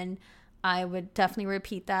time. And I would definitely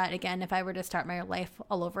repeat that again if I were to start my life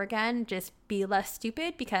all over again. Just be less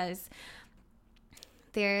stupid, because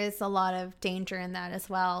there's a lot of danger in that as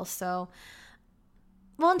well. So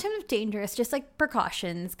Well, in terms of dangerous, just like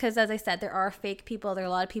precautions, because as I said, there are fake people. There are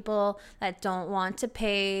a lot of people that don't want to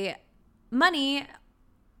pay money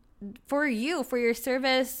for you, for your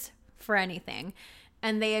service, for anything.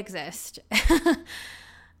 And they exist.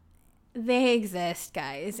 They exist,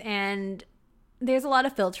 guys. And there's a lot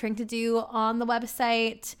of filtering to do on the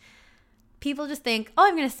website. People just think, oh,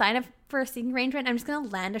 I'm going to sign up for a seeking arrangement. I'm just going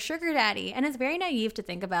to land a sugar daddy. And it's very naive to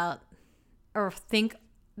think about or think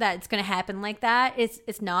that it's going to happen like that.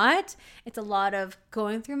 It's not. It's a lot of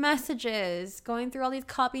going through messages, going through all these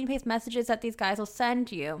copy and paste messages that these guys will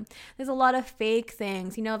send you. There's a lot of fake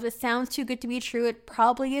things. You know, if it sounds too good to be true, it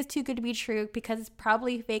probably is too good to be true because it's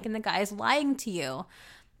probably fake and the guy's lying to you.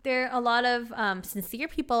 There are a lot of sincere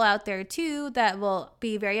people out there too that will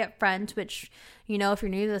be very upfront, which, you know, if you're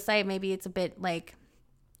new to the site, maybe it's a bit like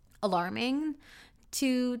alarming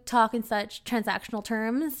to talk in such transactional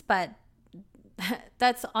terms, but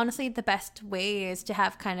that's honestly the best way is to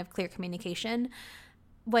have kind of clear communication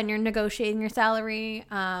when you're negotiating your salary.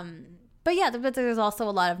 But yeah, but there's also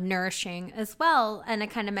a lot of nourishing as well. And I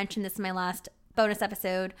kind of mentioned this in my last bonus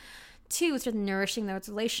episode too, sort of nourishing those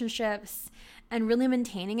relationships and really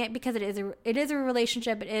maintaining it because it is a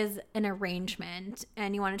relationship. It is an arrangement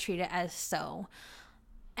and you want to treat it as so.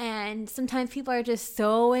 And sometimes people are just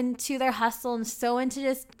so into their hustle and so into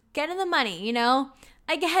just getting the money, you know?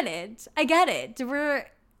 I get it.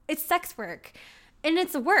 It's sex work and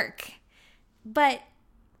it's work, but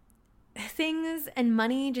things and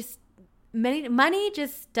money just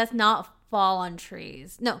does not fall on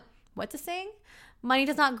trees. No, what's the saying? Money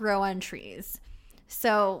does not grow on trees.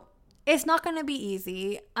 So it's not going to be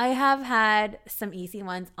easy. I have had some easy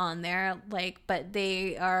ones on there, but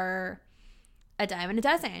they are a dime and a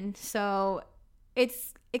dozen. So it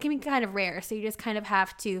can be kind of rare. So you just kind of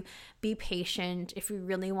have to be patient if you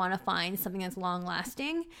really want to find something that's long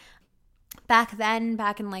lasting. Back in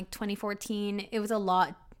 2014, it was a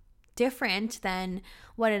lot different than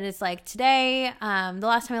what it is like today. The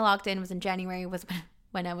last time I logged in was in January, was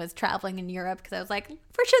when I was traveling in Europe, because I was like,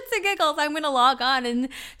 for shits and giggles, I'm going to log on and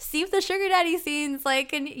see if the sugar daddy scene's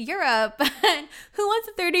like in Europe. Who wants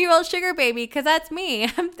a 30-year-old sugar baby? Because that's me.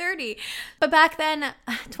 I'm 30. But back then,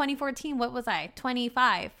 2014, what was I?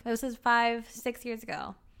 25. It was 6 years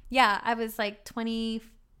ago. Yeah, I was like 20,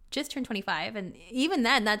 just turned 25. And even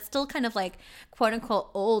then, that's still kind of like, quote unquote,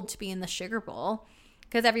 old to be in the sugar bowl.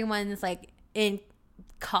 Because everyone's like in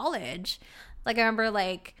college. Like I remember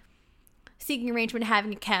like Seeking Arrangement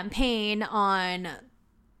having a campaign on,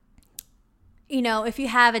 you know, if you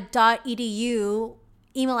have a .edu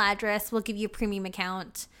email address, we'll give you a premium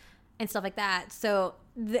account and stuff like that. So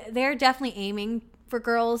they're definitely aiming for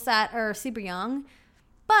girls that are super young,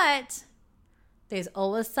 but there's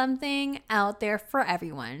always something out there for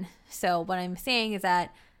everyone. So what I'm saying is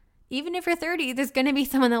that even if you're 30, there's going to be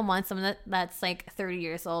someone that wants someone that's like 30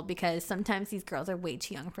 years old, because sometimes these girls are way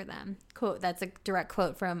too young for them. Quote, that's a direct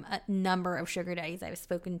quote from a number of sugar daddies I've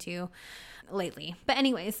spoken to lately. But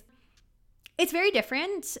anyways, it's very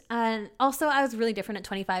different. And also I was really different at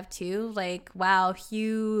 25 too. Like, wow,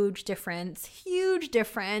 huge difference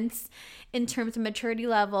in terms of maturity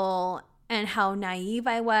level and how naive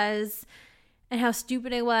I was and how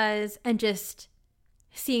stupid I was, and just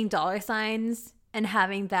seeing dollar signs and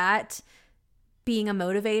having that being a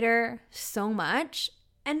motivator so much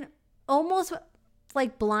and almost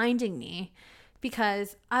like blinding me,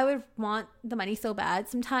 because I would want the money so bad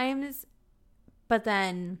sometimes, but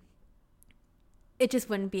then it just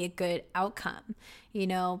wouldn't be a good outcome. You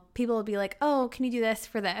know, people would be like, oh, can you do this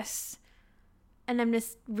for this? And I'm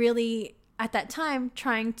just really at that time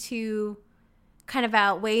trying to kind of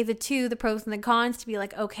outweigh the pros and the cons, to be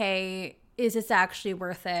like, okay, is this actually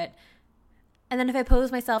worth it? And then if I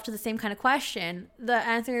pose myself to the same kind of question, the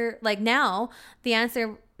answer now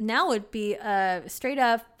would be straight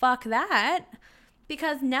up, fuck that.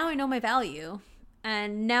 Because now I know my value.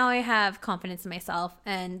 And now I have confidence in myself.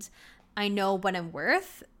 And I know what I'm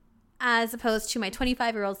worth. As opposed to my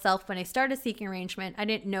 25-year-old self when I started Seeking Arrangement. I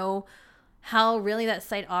didn't know how really that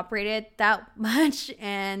site operated that much.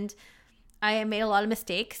 And I made a lot of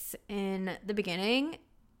mistakes in the beginning.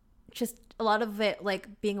 Just a lot of it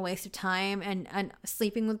like being a waste of time and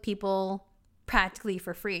sleeping with people practically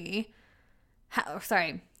for free.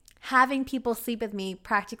 Having people sleep with me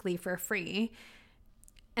practically for free,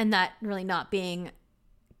 and that really not being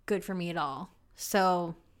good for me at all.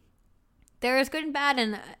 So there is good and bad,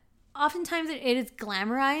 and oftentimes it is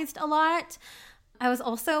glamorized a lot. I was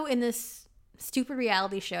also in this stupid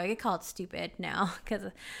reality show. I get called stupid now because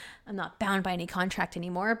I'm not bound by any contract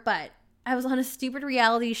anymore, but I was on a stupid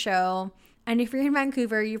reality show, and if you're in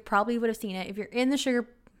Vancouver, you probably would have seen it. If you're in the sugar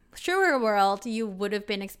Sugar World, you would have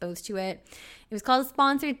been exposed to it. It was called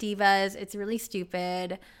Sponsored Divas. It's really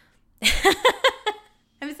stupid.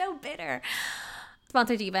 I'm so bitter.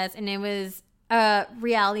 Sponsored Divas, and it was a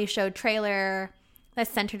reality show trailer that's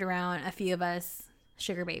centered around a few of us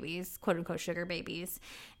sugar babies, quote unquote sugar babies.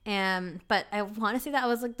 But I want to say that I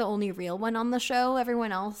was like the only real one on the show.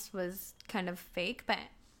 Everyone else was kind of fake, but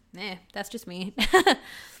that's just me.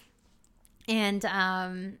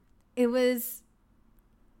 And it was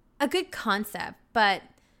a good concept, but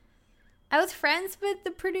I was friends with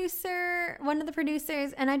the producer, one of the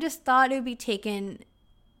producers, and I just thought it would be taken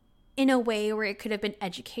in a way where it could have been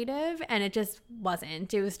educative, and it just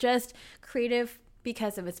wasn't. It was just creative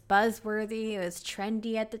because it was buzzworthy, it was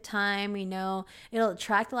trendy at the time, it'll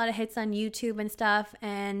attract a lot of hits on YouTube and stuff,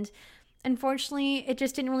 and unfortunately, it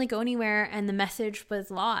just didn't really go anywhere, and the message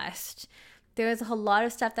was lost. There was a lot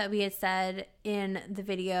of stuff that we had said in the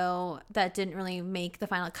video that didn't really make the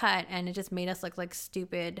final cut, and it just made us look like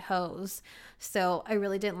stupid hoes. So I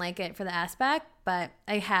really didn't like it for the aspect, but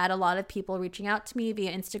I had a lot of people reaching out to me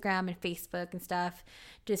via Instagram and Facebook and stuff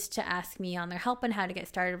just to ask me on their help and how to get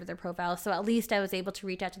started with their profile. So at least I was able to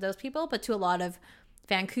reach out to those people, but to a lot of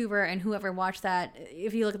Vancouver and whoever watched that,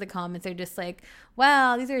 if you look at the comments, they're just like,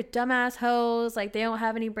 wow, these are dumbass hoes. Like, they don't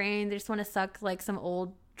have any brain. They just want to suck like some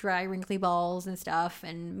old dry wrinkly balls and stuff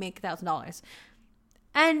and make $1,000.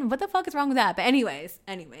 And what the fuck is wrong with that? But anyways,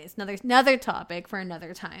 another topic for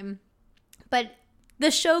another time. But the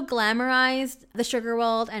show glamorized the sugar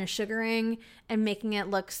world and sugaring and making it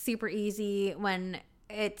look super easy when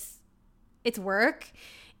it's work,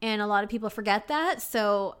 and a lot of people forget that.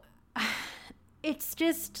 So it's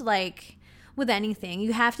just like with anything,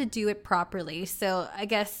 you have to do it properly. So I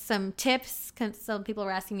guess some tips, some people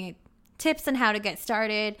were asking me tips on how to get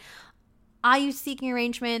started. I use Seeking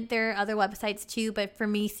Arrangement. There are other websites too, but for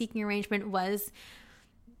me, Seeking Arrangement was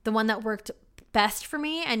the one that worked best for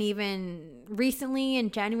me, and even recently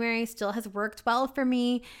in January still has worked well for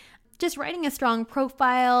me. Just writing a strong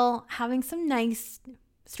profile, having some nice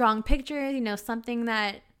strong pictures, something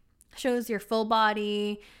that shows your full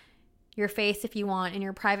body, your face if you want, in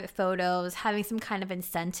your private photos, having some kind of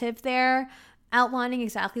incentive there, outlining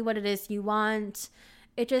exactly what it is you want.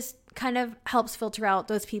 It just kind of helps filter out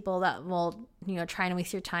those people that will, try and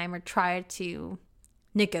waste your time or try to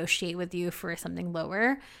negotiate with you for something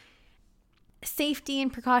lower. Safety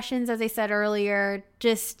and precautions, as I said earlier,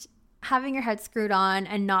 just having your head screwed on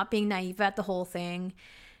and not being naive at the whole thing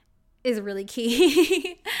is really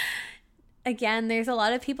key. Again, there's a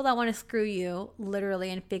lot of people that want to screw you, literally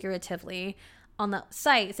and figuratively, on the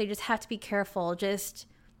site. So you just have to be careful. Just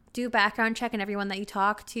do a background check on everyone that you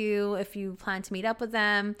talk to. If you plan to meet up with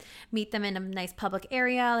them, meet them in a nice public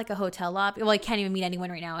area, like a hotel lobby. Well, I can't even meet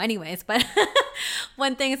anyone right now anyways, but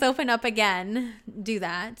when things open up again, do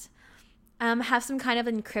that. Have some kind of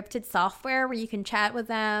encrypted software where you can chat with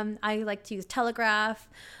them. I like to use Telegraph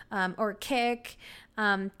or Kik.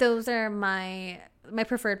 Those are my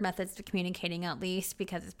preferred methods of communicating, at least,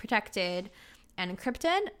 because it's protected and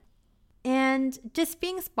encrypted. And just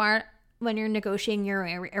being smart when you're negotiating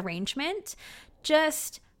your arrangement,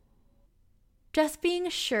 just being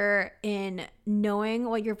sure in knowing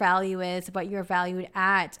what your value is, what you're valued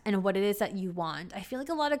at, and what it is that you want. I feel like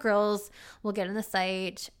a lot of girls will get on the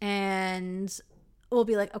site and will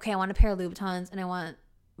be like, okay, I want a pair of Louboutins and I want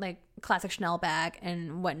like classic Chanel bag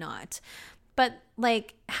and whatnot. But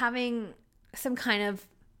like having some kind of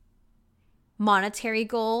monetary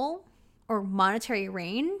goal or monetary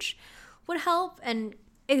range would help, and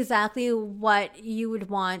exactly what you would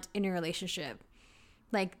want in a relationship.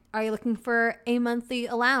 Like, are you looking for a monthly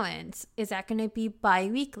allowance? Is that going to be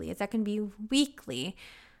bi-weekly? Is that going to be weekly?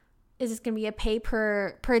 Is this going to be a pay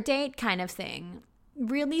per date kind of thing?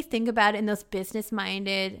 Really think about it in those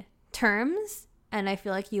business-minded terms, and I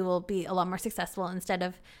feel like you will be a lot more successful instead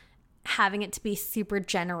of having it to be super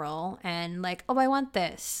general and like, oh, I want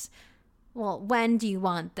this. Well, when do you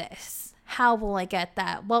want this? How will I get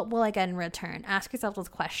that? What will I get in return? Ask yourself those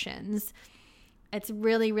questions. It's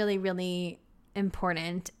really, really, really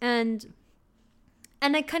important. And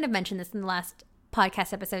I kind of mentioned this in the last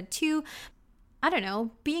podcast episode too. I don't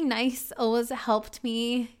know, being nice always helped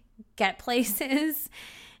me get places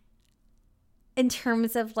in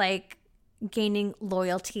terms of like gaining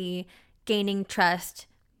loyalty, gaining trust,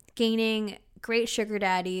 gaining great sugar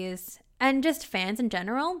daddies, and just fans in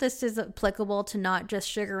general. This is applicable to not just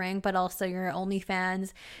sugaring, but also your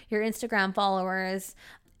OnlyFans, your Instagram followers,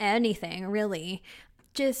 anything really.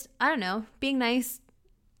 Just, I don't know, being nice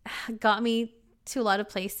got me to a lot of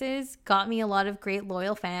places, got me a lot of great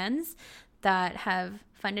loyal fans that have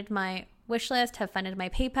funded my Wishlist, have funded my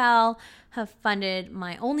PayPal, have funded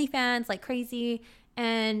my OnlyFans like crazy,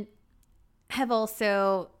 and have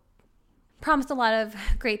also promised a lot of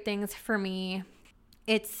great things for me.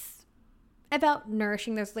 It's about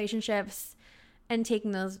nourishing those relationships and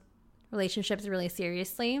taking those relationships really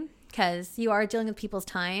seriously, because you are dealing with people's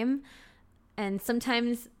time, and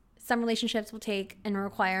sometimes some relationships will take and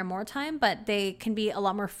require more time, but they can be a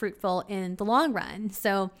lot more fruitful in the long run.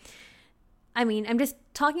 So, I mean, I'm just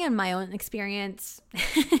talking on my own experience.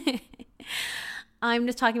 I'm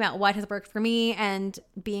just talking about what has worked for me, and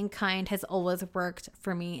being kind has always worked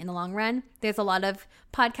for me in the long run. There's a lot of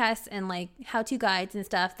podcasts and like how-to guides and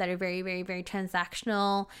stuff that are very, very, very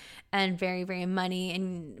transactional and very, very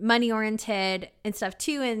money oriented and stuff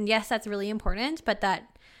too. And yes, that's really important, but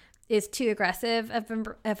that is too aggressive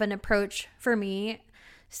of an approach for me.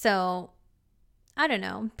 So I don't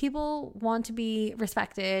know. People want to be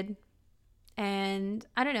respected. And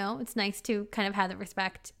I don't know, it's nice to kind of have the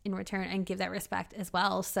respect in return and give that respect as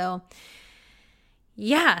well. So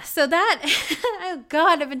yeah, so that, oh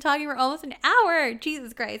God, I've been talking for almost an hour.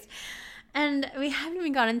 Jesus Christ. And we haven't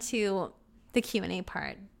even gotten to the Q&A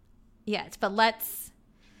part yet, but let's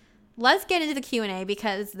get into the Q&A,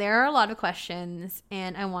 because there are a lot of questions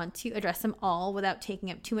and I want to address them all without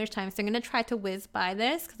taking up too much time. So I'm going to try to whiz by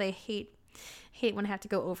this, because I hate when I have to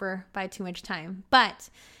go over by too much time. But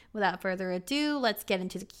without further ado, let's get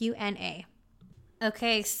into the Q&A.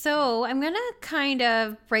 Okay, so I'm going to kind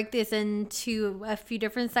of break this into a few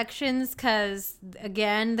different sections, because,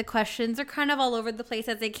 again, the questions are kind of all over the place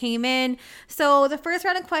as they came in. So the first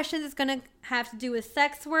round of questions is going to have to do with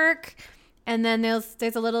sex work, and then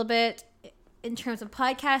there's a little bit in terms of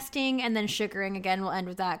podcasting, and then sugaring. Again, we'll end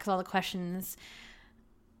with that, because all the questions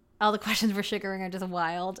for sugaring are just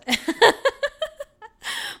wild.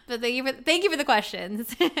 But thank you for the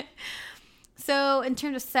questions. So in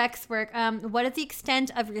terms of sex work, what is the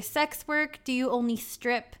extent of your sex work? Do you only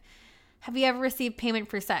strip? Have you ever received payment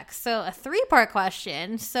for sex? So a 3-part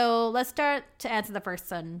question. So let's start to answer the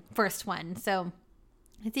first one. So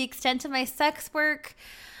the extent of my sex work.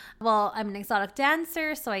 Well, I'm an exotic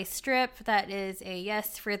dancer, so I strip. That is a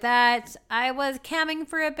yes for that. I was camming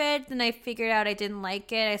for a bit, then I figured out I didn't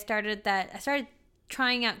like it. I started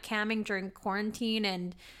trying out camming during quarantine,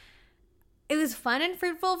 and it was fun and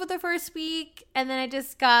fruitful for the first week, and then I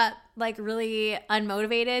just got like really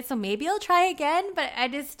unmotivated. So maybe I'll try again, but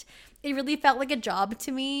it really felt like a job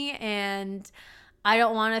to me, and I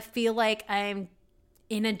don't want to feel like I'm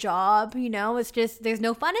in a job, it's just, there's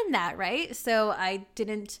no fun in that, right? So I've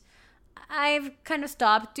kind of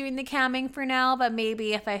stopped doing the camming for now, but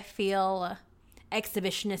maybe if I feel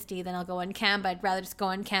exhibitionisty, then I'll go on cam, but I'd rather just go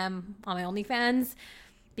on cam on my OnlyFans,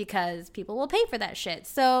 because people will pay for that shit.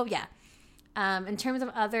 So yeah. In terms of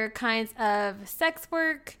other kinds of sex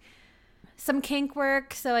work, some kink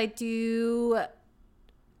work. So I do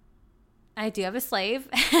have a slave,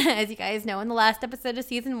 as you guys know in the last episode of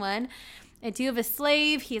season 1. I do have a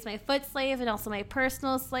slave. He is my foot slave and also my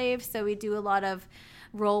personal slave. So we do a lot of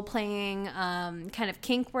role-playing kind of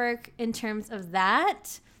kink work in terms of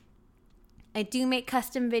that. I do make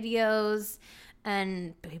custom videos,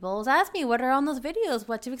 and people always ask me, what are on those videos?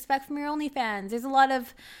 What to expect from your OnlyFans? There's a lot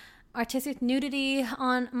of artistic nudity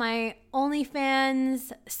on my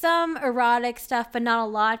OnlyFans, some erotic stuff, but not a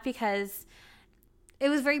lot, because it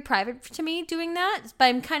was very private to me doing that. But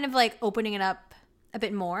I'm kind of like opening it up a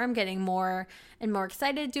bit more. I'm getting more and more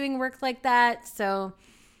excited doing work like that. So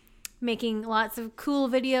making lots of cool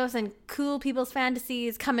videos and cool people's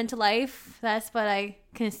fantasies come into life. That's what I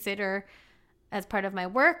consider as part of my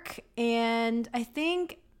work. And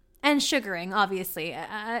sugaring, obviously.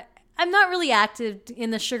 I'm not really active in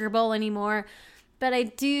the sugar bowl anymore, but I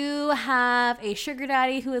do have a sugar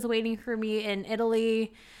daddy who is waiting for me in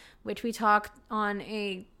Italy, which we talk on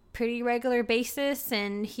a pretty regular basis.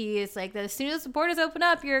 And he is like, that as soon as the borders open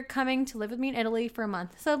up, you're coming to live with me in Italy for a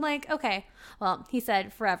month. So I'm like, okay. Well, he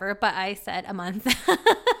said forever, but I said a month.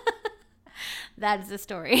 That is the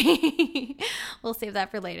story. We'll save that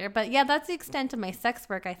for later. But yeah, that's the extent of my sex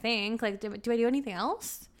work, I think. Like, do I do anything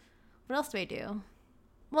else? What else do I do?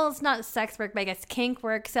 Well, it's not sex work, but I guess kink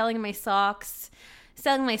work, selling my socks,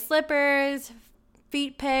 selling my slippers,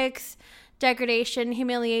 feet pics, degradation,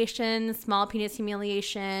 humiliation, small penis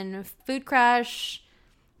humiliation, food crush.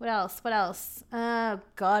 What else? Oh,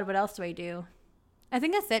 God, what else do I do? I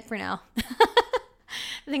think that's it for now.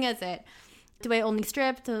 I think that's it. Do I only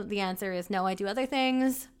strip? The answer is no, I do other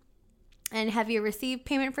things. And have you received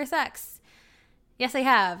payment for sex? Yes, I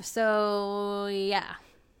have. So, yeah.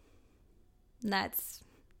 That's,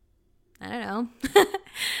 I don't know,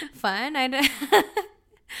 fun.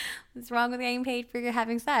 What's wrong with getting paid for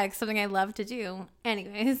having sex? Something I love to do.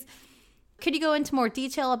 Anyways, could you go into more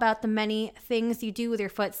detail about the many things you do with your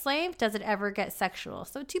foot slave? Does it ever get sexual?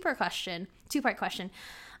 So two-part question.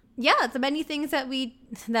 Yeah, the many things that we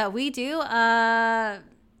do.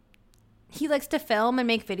 He likes to film and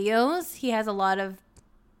make videos. He has a lot of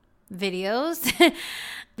videos.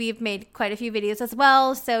 We've made quite a few videos as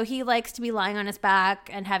well. So he likes to be lying on his back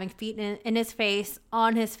and having feet in his face,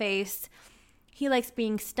 on his face. He likes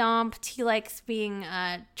being stomped. He likes being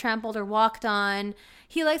trampled or walked on.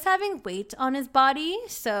 He likes having weight on his body.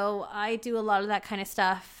 So I do a lot of that kind of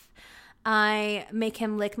stuff. I make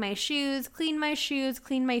him lick my shoes, clean my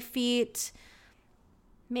feet,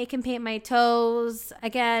 make him paint my toes.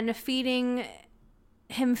 Again, feeding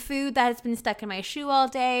him food that has been stuck in my shoe all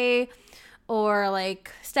day, or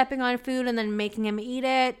like stepping on food and then making him eat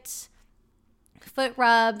it. Foot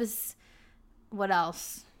rubs. What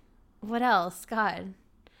else? God.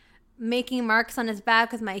 Making marks on his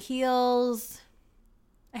back with my heels.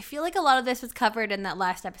 I feel like a lot of this was covered in that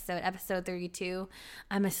last episode 32,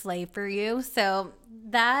 I'm a slave for you. So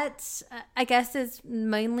that, I guess, is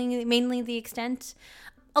mainly the extent.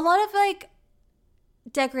 A lot of like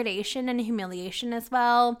degradation and humiliation as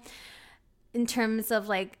well in terms of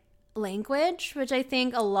like language, which I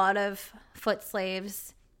think a lot of foot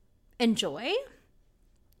slaves enjoy.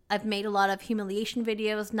 I've made a lot of humiliation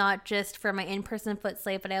videos, not just for my in-person foot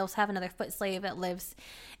slave, but I also have another foot slave that lives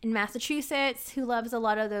in Massachusetts who loves a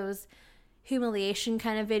lot of those humiliation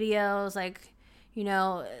kind of videos, like, you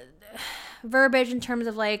know, verbiage in terms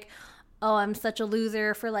of like, oh, I'm such a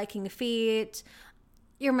loser for liking feet,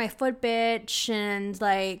 you're my foot bitch, and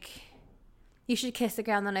like, you should kiss the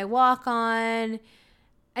ground that I walk on,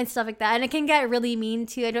 and stuff like that. And it can get really mean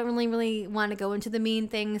too. I don't really want to go into the mean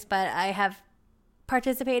things, but I have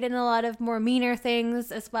participated in a lot of more meaner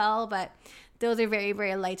things as well, but those are very,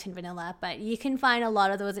 very light and vanilla. But you can find a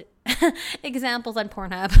lot of those examples on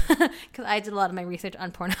Pornhub, because I did a lot of my research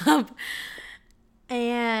on Pornhub.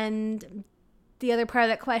 And the other part of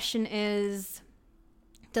that question is,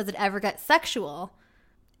 does it ever get sexual?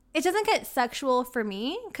 It doesn't get sexual for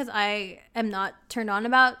me, because I am not turned on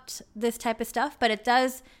about this type of stuff, but it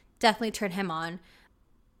does definitely turn him on.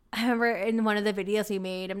 I remember in one of the videos we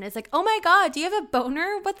made, and it's like, oh my God, do you have a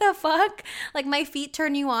boner? What the fuck? Like, my feet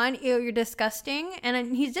turn you on? Ew, you're disgusting.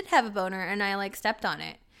 And he did have a boner, and I like stepped on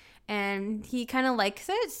it. And he kind of likes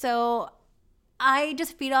it. So I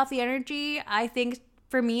just feed off the energy. I think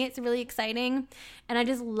for me, it's really exciting. And I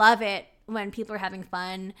just love it when people are having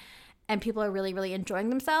fun and people are really, really enjoying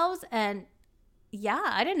themselves. And yeah,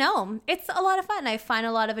 I don't know. It's a lot of fun. I find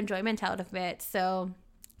a lot of enjoyment out of it. So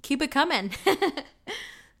keep it coming.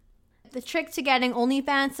 The trick to getting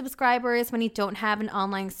OnlyFans subscribers when you don't have an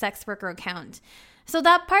online sex worker account. So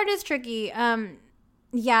that part is tricky.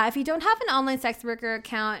 Yeah, if you don't have an online sex worker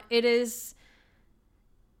account, it is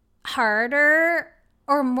harder,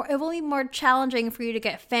 or more, it will be more challenging for you to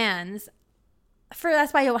get fans.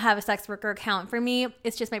 That's why I don't have a sex worker account. For me,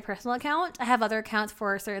 it's just my personal account. I have other accounts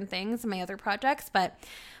for certain things and my other projects, but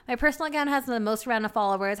my personal account has the most amount of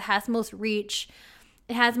followers, has the most reach,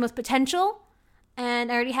 it has the most potential.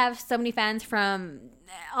 And I already have so many fans from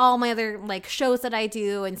all my other like shows that I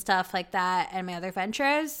do and stuff like that, and my other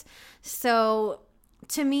ventures. So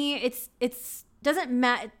to me, it doesn't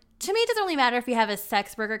matter. To me, it doesn't really matter if you have a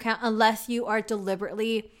sex worker account, unless you are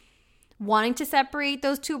deliberately wanting to separate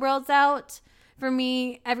those two worlds out. For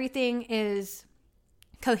me, everything is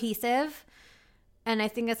cohesive, and I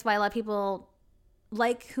think that's why a lot of people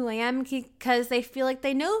like who I am, because they feel like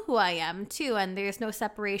they know who I am too, and there's no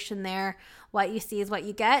separation there. What you see is what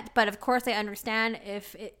you get. But of course, I understand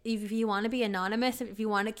if you want to be anonymous, if you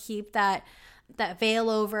want to keep that veil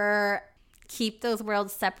over, keep those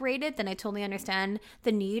worlds separated, then I totally understand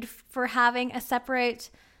the need for having a separate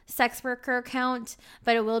sex worker account.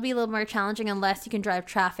 But it will be a little more challenging unless you can drive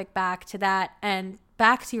traffic back to that and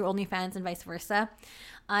back to your OnlyFans and vice versa.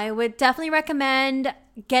 I would definitely recommend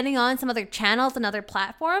getting on some other channels and other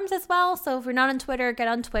platforms as well. So if you're not on Twitter, get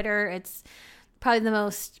on Twitter. It's probably the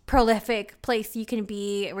most prolific place you can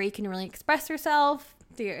be, where you can really express yourself.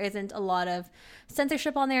 There isn't a lot of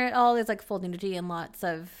censorship on there at all. There's like full nudity and lots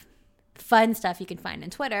of fun stuff you can find on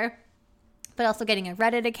Twitter. But also getting a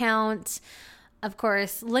Reddit account. Of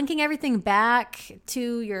course, linking everything back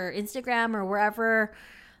to your Instagram or wherever.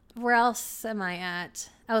 Where else am I at?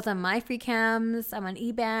 I was on MyFreeCams. I'm on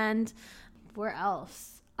eBand. Where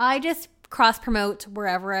else? I just cross-promote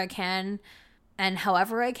wherever I can and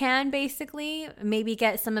however I can, basically. Maybe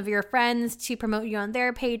get some of your friends to promote you on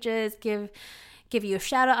their pages, give you a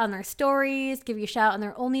shout-out on their stories, give you a shout-out on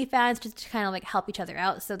their OnlyFans, just to kind of like help each other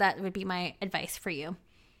out. So that would be my advice for you.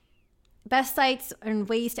 best sites and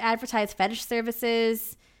ways to advertise fetish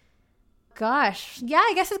services. Gosh, yeah,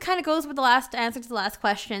 I guess it kind of goes with the last answer to the last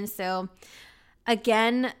question. So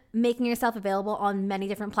again, making yourself available on many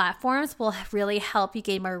different platforms will really help you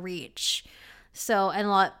gain more reach. So, and a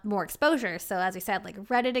lot more exposure. So as we said, like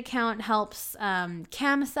Reddit account helps,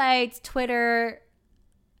 cam sites, Twitter,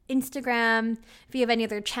 Instagram, if you have any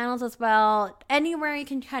other channels as well, anywhere you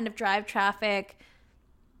can kind of drive traffic,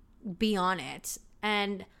 be on it.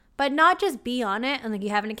 But not just be on it and like you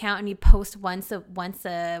have an account and you post once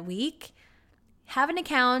a week. Have an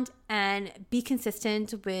account and be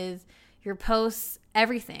consistent with your posts,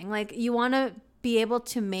 everything. Like you want to be able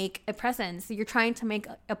to make a presence. You're trying to make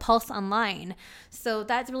a pulse online. So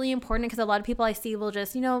that's really important because a lot of people I see will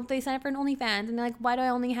just, they sign up for an OnlyFans and they're like, why do I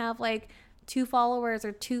only have like 2 followers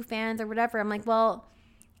or 2 fans or whatever? I'm like, well,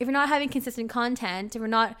 if you're not having consistent content, if you're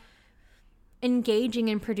not engaging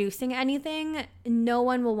and producing anything, no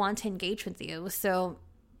one will want to engage with you. So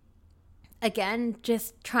again,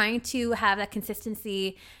 just trying to have that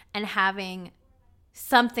consistency and having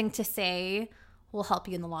something to say will help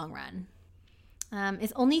you in the long run.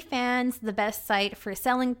 Is OnlyFans the best site for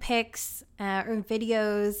selling pics or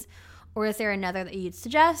videos, or is there another that you'd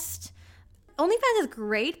suggest? OnlyFans is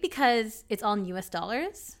great because it's all in US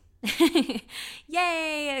dollars.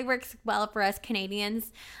 Yay! It works well for us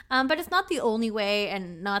Canadians. But it's not the only way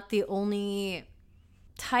and not the only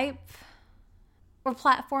type or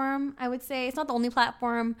platform, I would say. It's not the only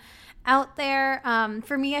platform out there.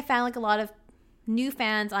 For me, I found like a lot of new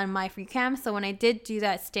fans on MyFreeCam. So when I did do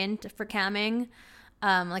that stint for camming,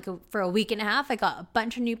 for a week and a half, I got a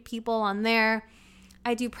bunch of new people on there.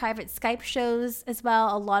 I do private Skype shows as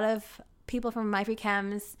well. A lot of people from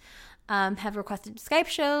MyFreeCams have requested Skype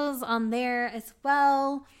shows on there as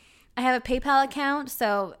well. I have a PayPal account,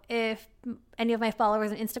 so if any of my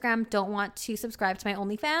followers on Instagram don't want to subscribe to my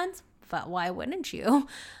OnlyFans, but why wouldn't you?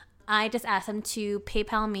 I just ask them to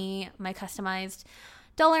PayPal me my customized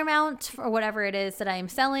dollar amount or whatever it is that I am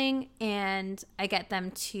selling, and I get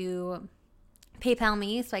them to PayPal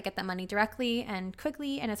me, so I get that money directly and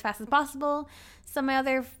quickly and as fast as possible. Some of my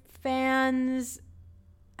other fans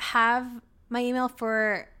have my email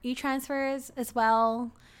for e-transfers as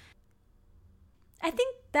well. I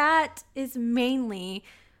think that is mainly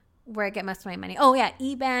where I get most of my money. Oh yeah,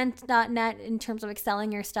 eband.net in terms of like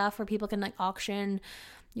selling your stuff where people can like auction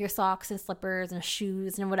your socks and slippers and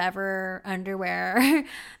shoes and whatever underwear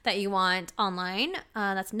that you want online.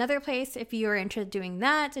 That's another place if you're interested in doing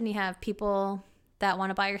that and you have people that want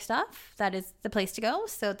to buy your stuff, that is the place to go.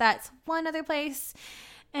 So that's one other place.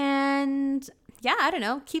 And yeah, I don't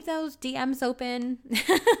know, keep those DMs open.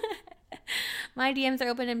 My DMs are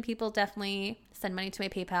open and people definitely send money to my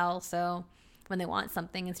PayPal. So when they want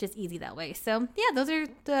something, it's just easy that way. So yeah, those are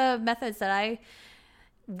the methods that I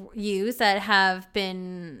use that have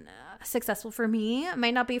been successful for me. It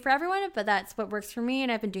might not be for everyone, but that's what works for me.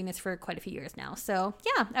 And I've been doing this for quite a few years now. So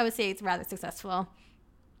yeah, I would say it's rather successful.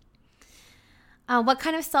 What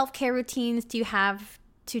kind of self-care routines do you have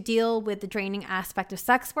to deal with the draining aspect of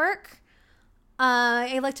sex work?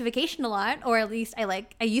 I like to vacation a lot, or at least I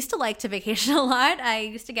used to like to vacation a lot. I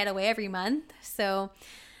used to get away every month. So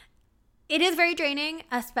it is very draining,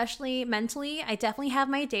 especially mentally. I definitely have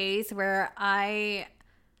my days where I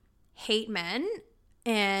hate men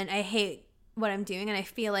and I hate what I'm doing. And I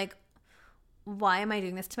feel like, why am I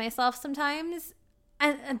doing this to myself sometimes?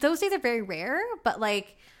 And those days are very rare, but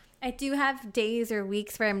like I do have days or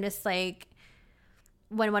weeks where I'm just like,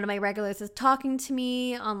 when one of my regulars is talking to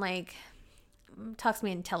me on like, talks to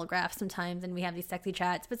me in Telegraph sometimes and we have these sexy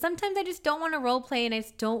chats, but sometimes I just don't want to role play and I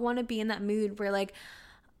just don't want to be in that mood where like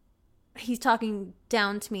he's talking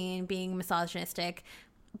down to me and being misogynistic,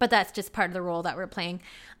 but that's just part of the role that we're playing.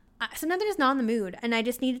 Sometimes I'm just not in the mood and I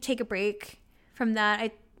just need to take a break from that.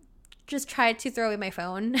 I just tried to throw away my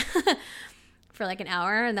phone for like an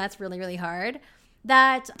hour and that's really, really hard.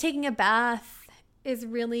 That taking a bath is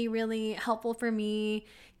really, really helpful for me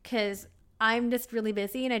because I'm just really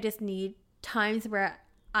busy and I just need times where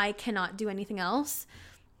I cannot do anything else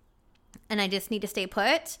and I just need to stay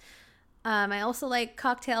put. I also like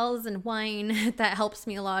cocktails and wine. That helps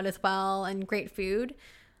me a lot as well, and great food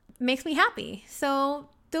makes me happy. So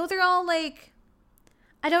those are all like,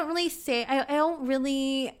 I don't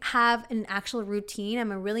really have an actual routine.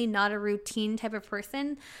 I'm really not a routine type of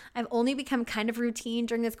person. I've only become kind of routine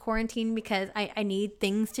during this quarantine because I need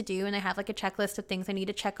things to do and I have like a checklist of things I need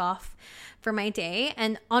to check off for my day.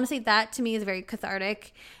 And honestly, that to me is very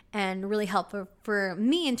cathartic and really helpful for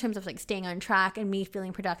me in terms of like staying on track and me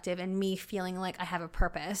feeling productive and me feeling like I have a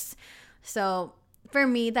purpose. So for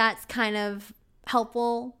me, that's kind of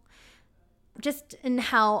helpful. just in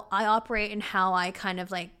how I operate and how I kind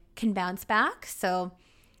of like can bounce back. So,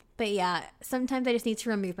 but yeah, sometimes I just need to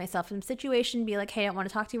remove myself from the situation, be like, hey, I don't want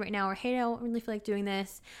to talk to you right now, or hey, I don't really feel like doing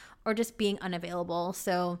this, or just being unavailable.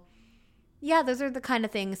 So yeah, those are the kind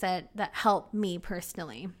of things that help me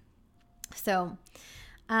personally. So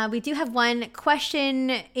we do have one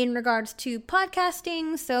question in regards to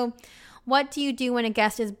podcasting. So what do you do when a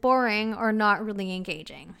guest is boring or not really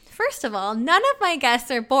engaging? First of all, none of my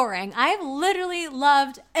guests are boring. I've literally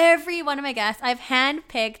loved every one of my guests. I've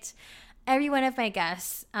handpicked every one of my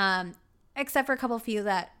guests, except for a couple few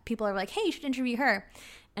that people are like, hey, you should interview her.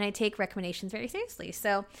 And I take recommendations very seriously.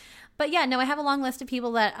 So, but yeah, no, I have a long list of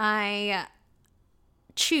people that I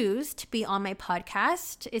choose to be on my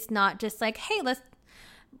podcast. It's not just like, hey,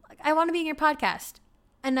 I want to be in your podcast.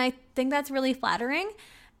 And I think that's really flattering.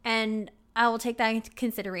 And I will take that into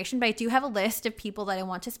consideration. But I do have a list of people that I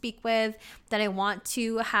want to speak with, that I want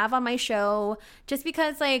to have on my show, just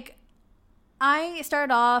because like I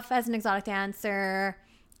started off as an exotic dancer,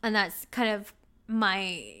 and that's kind of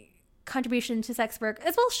my contribution to sex work,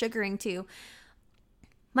 as well as sugaring too.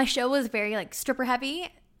 My show was very like stripper heavy.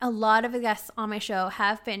 A lot of the guests on my show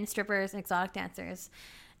have been strippers and exotic dancers.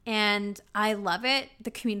 And I love it. The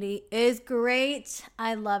community is great.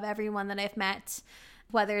 I love everyone that I've met,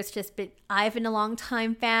 whether it's just I've been a long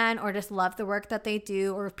time fan or just love the work that they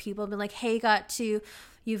do, or if people have been like, hey,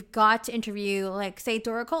 you've got to interview, like, say,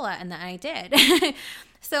 Dora Cola, and then I did.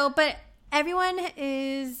 So, but everyone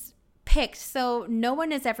is picked. So no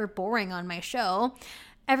one is ever boring on my show.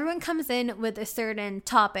 Everyone comes in with a certain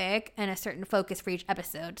topic and a certain focus for each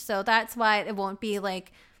episode. So that's why it won't be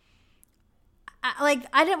like I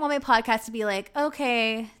didn't want my podcast to be like,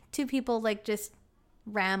 okay, two people like just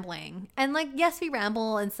rambling. And like, yes, we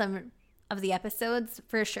ramble in some of the episodes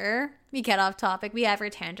for sure. We get off topic. We have our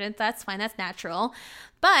tangents. That's fine. That's natural.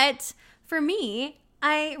 But for me,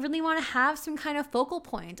 I really want to have some kind of focal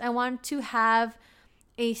point. I want to have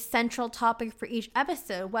a central topic for each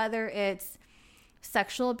episode, whether it's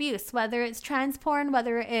sexual abuse, whether it's trans porn,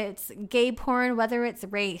 whether it's gay porn, whether it's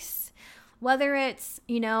race, whether it's,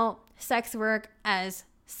 sex work as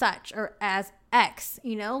such or as X,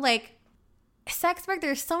 like sex work,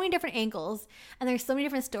 there's so many different angles and there's so many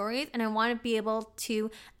different stories, and I want to be able to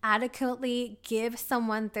adequately give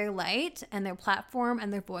someone their light and their platform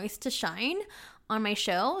and their voice to shine on my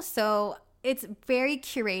show. So it's very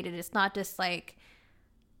curated. It's not just like,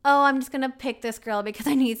 oh, I'm just going to pick this girl because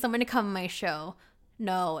I need someone to come on my show.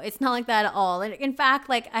 No, it's not like that at all. In fact,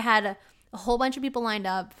 like I had a whole bunch of people lined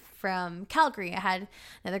up from Calgary. I had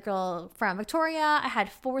another girl from Victoria. I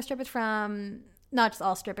had 4 strippers from, not just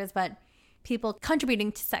all strippers, but people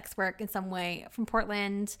contributing to sex work in some way from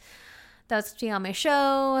Portland that was being on my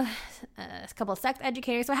show, a couple of sex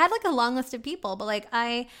educators. So I had like a long list of people, but like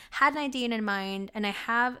I had an idea in mind, and I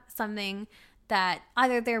have something that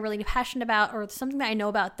either they're really passionate about or something that I know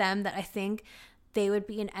about them that I think they would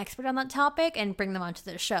be an expert on that topic and bring them onto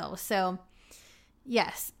the show. So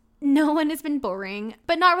yes, no one has been boring,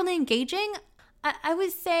 but not really engaging. I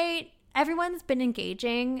would say everyone's been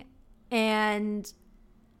engaging, and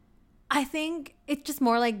I think it's just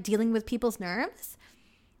more like dealing with people's nerves.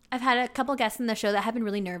 I've had a couple guests in the show that have been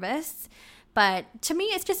really nervous, but to me,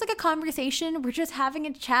 it's just like a conversation. We're just having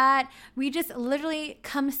a chat. We just literally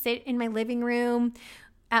come sit in my living room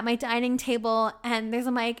at my dining table, and there's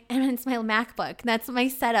a mic, and it's my MacBook. That's my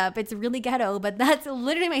setup. It's really ghetto, but that's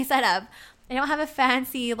literally my setup. I don't have a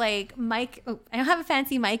fancy like mic. I don't have a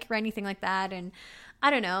fancy mic or anything like that. And I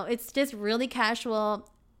don't know. It's just really casual.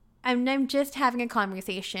 I'm just having a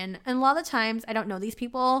conversation. And a lot of the times I don't know these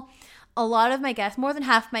people. A lot of my guests, more than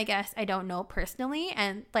half of my guests, I don't know personally.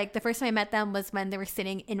 And like the first time I met them was when they were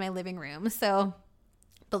sitting in my living room. So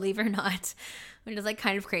believe it or not, which is like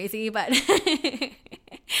kind of crazy, but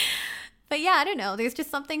but yeah, I don't know. There's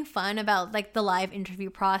just something fun about like the live interview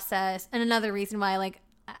process. And another reason why like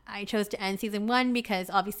I chose to end season 1, because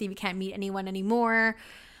obviously we can't meet anyone anymore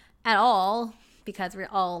at all, because we're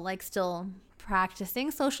all like still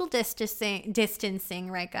practicing social distancing,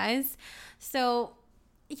 right guys? So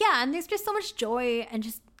yeah, and there's just so much joy and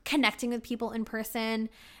just connecting with people in person.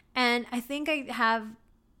 And I think I have,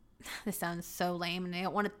 this sounds so lame and I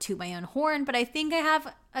don't want to toot my own horn, but I think I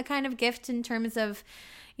have a kind of gift in terms of,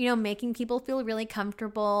 making people feel really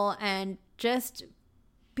comfortable and just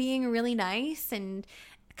being really nice and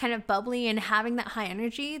kind of bubbly and having that high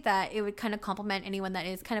energy that it would kind of complement anyone that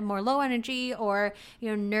is kind of more low energy or,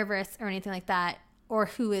 nervous or anything like that, or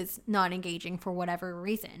who is not engaging for whatever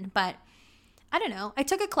reason. But I don't know. I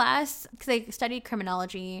took a class because I studied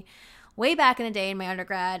criminology way back in the day in my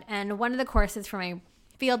undergrad. And one of the courses for my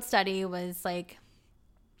field study was like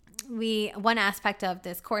one aspect of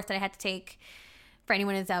this course that I had to take for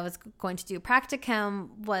anyone that was going to do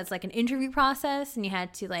practicum was like an interview process, and you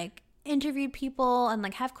had to like interview people and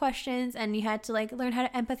like have questions, and you had to like learn how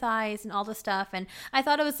to empathize and all this stuff. And I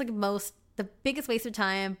thought it was like the biggest waste of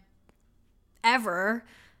time ever.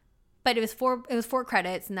 But it was 4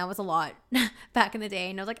 credits, and that was a lot back in the day.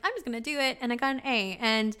 And I was like, I'm just going to do it. And I got an A.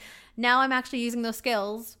 And now I'm actually using those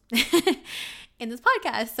skills in this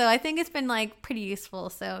podcast. So I think it's been like pretty useful.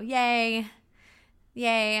 So yay.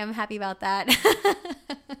 I'm happy about that.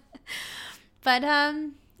 But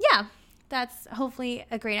yeah, that's hopefully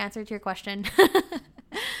a great answer to your question.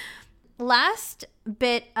 Last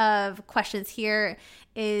bit of questions here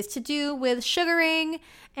is to do with sugaring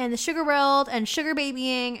and the sugar world and sugar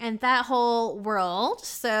babying and that whole world.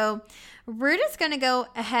 So we're just going to go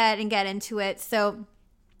ahead and get into it. So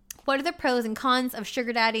what are the pros and cons of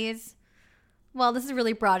sugar daddies? Well, this is a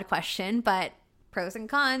really broad question, but pros and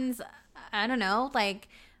cons, I don't know, like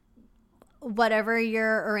whatever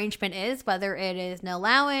your arrangement is, whether it is an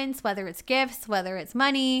allowance, whether it's gifts, whether it's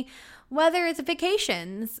money, whether it's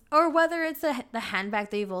vacations, or whether it's the handbag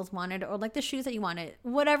that you've always wanted, or like the shoes that you wanted,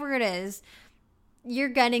 whatever it is, you're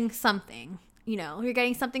getting something. You're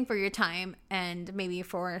getting something for your time and maybe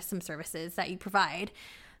for some services that you provide.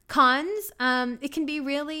 Cons, it can be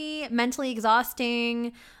really mentally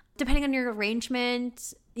exhausting. Depending on your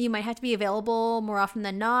arrangement, you might have to be available more often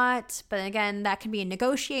than not. But again, that can be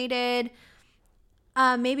negotiated.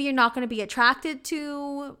 Maybe you're not going to be attracted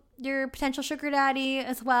to your potential sugar daddy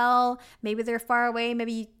as well. Maybe they're far away.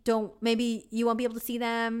 Maybe you won't be able to see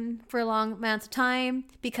them for long amounts of time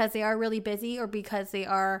because they are really busy, or because they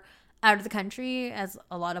are out of the country, as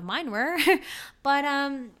a lot of mine were. But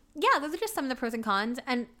yeah, those are just some of the pros and cons.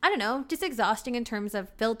 And I don't know, just exhausting in terms of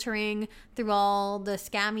filtering through all the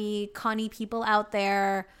scammy, conny people out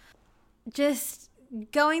there. Just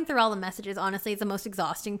going through all the messages, honestly, is the most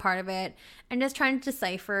exhausting part of it. And just trying to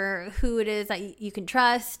decipher who it is that you can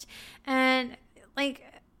trust. And like,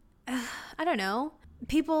 I don't know,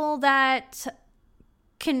 people that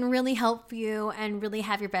can really help you and really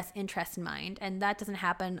have your best interest in mind. And that doesn't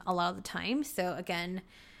happen a lot of the time. So again,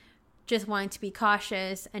 just wanting to be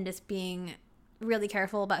cautious and just being really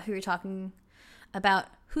careful about who you're talking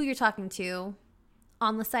to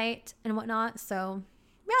on the site and whatnot. So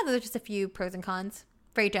yeah, those are just a few pros and cons.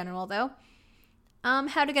 Very general though.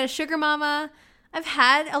 How to get a sugar mama. I've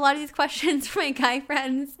had a lot of these questions from my guy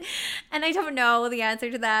friends, and I don't know the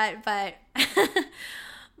answer to that, but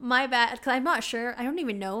my bad, because I'm not sure. I don't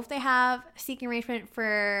even know if they have a seeking arrangement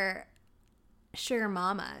for sugar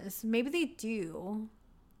mamas. Maybe they do.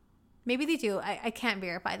 I can't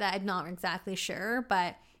verify that. I'm not exactly sure,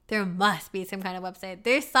 but there must be some kind of website.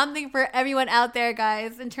 There's something for everyone out there,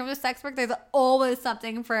 guys. In terms of sex work, there's always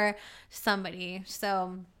something for somebody.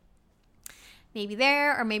 So maybe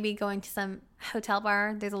there, or maybe going to some hotel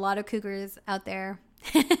bar. There's a lot of cougars out there.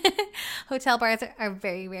 Hotel bars are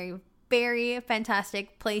very, very, very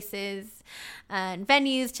fantastic places and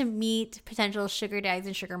venues to meet potential sugar daddies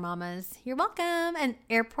and sugar mamas. You're welcome. And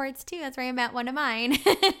airports too. That's where I met one of mine.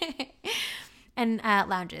 And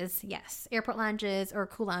lounges, yes. Airport lounges or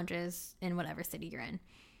cool lounges in whatever city you're in.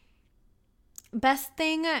 Best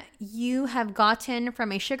thing you have gotten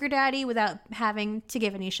from a sugar daddy without having to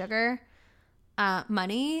give any sugar?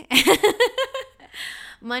 Money.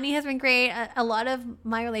 Money has been great. A lot of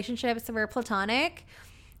my relationships were platonic,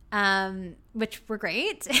 which were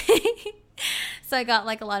great. So I got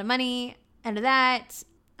like a lot of money out of that.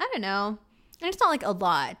 I don't know. And it's not like a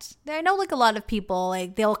lot. I know like a lot of people,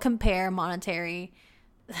 like they'll compare monetary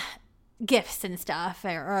gifts and stuff,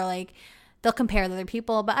 or like they'll compare with other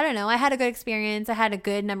people. But I don't know. I had a good experience. I had a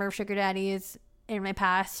good number of sugar daddies in my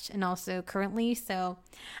past and also currently. So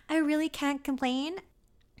I really can't complain.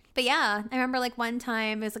 But yeah, I remember like one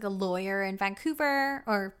time it was like a lawyer in Vancouver,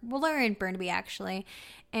 or a lawyer in Burnaby actually.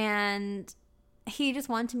 And he just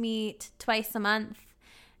wanted to meet twice a month.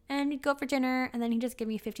 And he'd go for dinner, and then he'd just give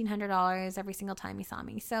me $1,500 every single time he saw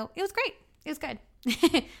me. So it was great. It was good.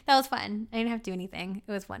 That was fun. I didn't have to do anything.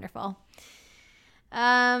 It was wonderful.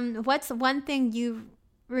 What's one thing you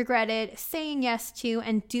regretted saying yes to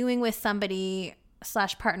and doing with somebody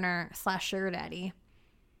 / partner / sugar daddy?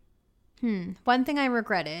 One thing I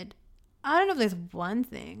regretted. I don't know if there's one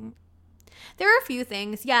thing. There are a few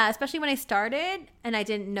things, yeah, especially when I started and I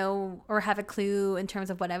didn't know or have a clue in terms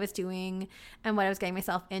of what I was doing and what I was getting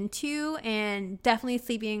myself into, and definitely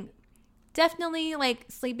sleeping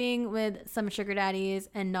with some sugar daddies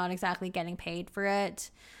and not exactly getting paid for it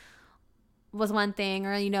was one thing.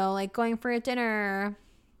 Or, like going for a dinner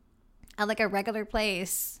at like a regular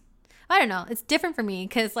place. But I don't know. It's different for me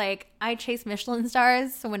because, like, I chase Michelin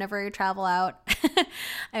stars. So whenever I travel out,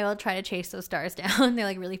 I will try to chase those stars down. They're,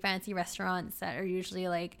 like, really fancy restaurants that are usually,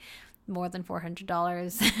 like, more than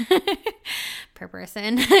 $400 per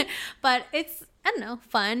person. But it's, I don't know,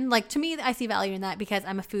 fun. Like, to me, I see value in that because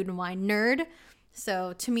I'm a food and wine nerd.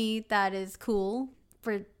 So to me, that is cool.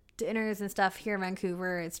 For dinners and stuff here in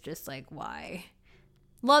Vancouver, it's just like, why?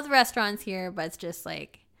 Love the restaurants here, but it's just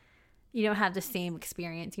like, you don't have the same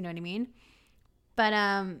experience, you know what I mean? But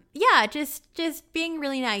yeah, just being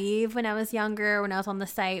really naive when I was younger, when I was on the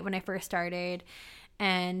site, when I first started,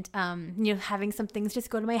 and you know, having some things just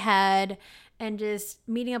go to my head, and just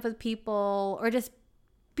meeting up with people, or just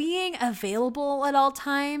being available at all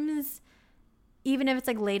times, even if it's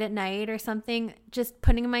like late at night or something, just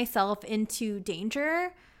putting myself into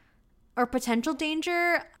danger or potential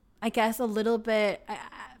danger. I guess a little bit,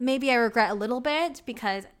 maybe I regret a little bit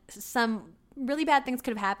because some really bad things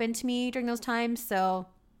could have happened to me during those times. So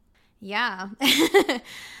yeah,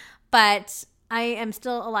 but I am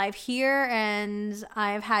still alive here, and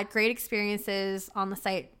I've had great experiences on the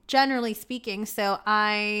site, generally speaking. So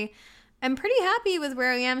I am pretty happy with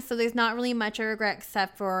where I am. So there's not really much I regret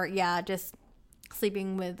except for, yeah, just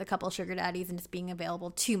sleeping with a couple of sugar daddies and just being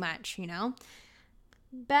available too much, you know?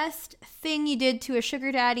 Best thing you did to a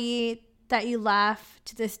sugar daddy that you laugh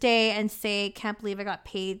to this day and say, can't believe I got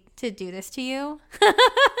paid to do this to you?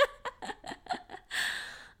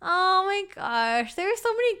 Oh my gosh, there were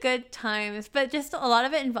so many good times, but just a lot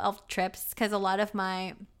of it involved trips because a lot of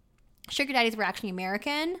my sugar daddies were actually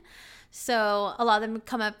American. So a lot of them would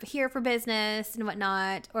come up here for business and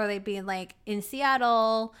whatnot, or they'd be like in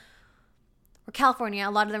Seattle or California.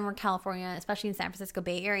 A lot of them were California, especially in San Francisco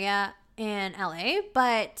Bay Area and LA.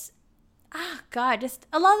 But God, just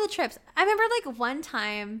a lot of the trips. I remember like one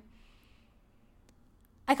time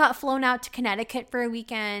I got flown out to Connecticut for a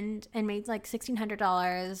weekend and made like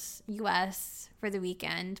 $1,600 US for the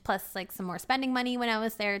weekend, plus like some more spending money when I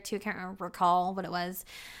was there too. I can't recall what it was.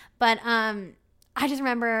 But I just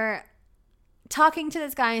remember talking to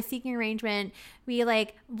this guy in seeking arrangement. We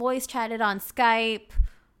like voice chatted on Skype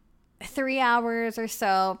 3 hours or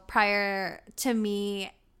so prior to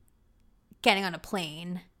me getting on a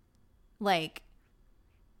plane. Like,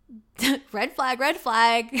 red flag, red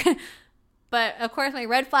flag. But of course, my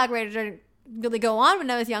red flag rate didn't really go on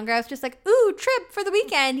when I was younger. I was just like, ooh, trip for the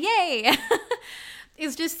weekend, yay. It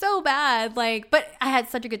was just so bad. Like, but I had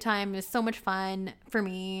such a good time. It was so much fun for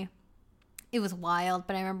me. It was wild.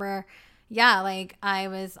 But I remember, yeah, like I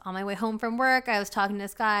was on my way home from work. I was talking to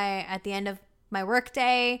this guy at the end of my work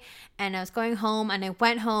day, and I was going home, and I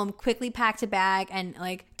went home, quickly packed a bag, and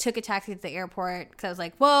like took a taxi to the airport because I was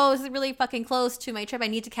like, whoa, this is really fucking close to my trip. I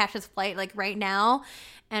need to catch this flight like right now.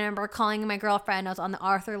 And I remember calling my girlfriend. I was on the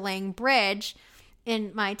Arthur Lang Bridge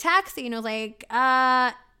in my taxi, and I was like,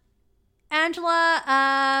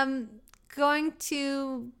 Angela, going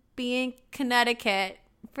to be in Connecticut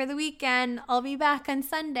for the weekend. I'll be back on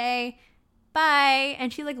Sunday. Bye.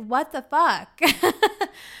 And she's like, what the fuck?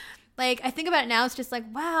 Like, I think about it now, it's just like,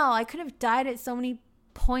 wow, I could have died at so many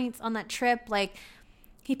points on that trip. Like,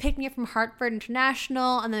 he picked me up from Hartford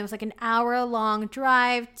International, and then it was like an hour-long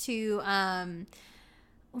drive to,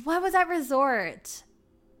 what was that resort?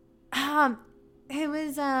 It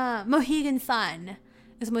was Mohegan Sun. It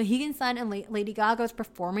was Mohegan Sun, and Lady Gaga was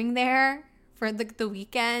performing there for the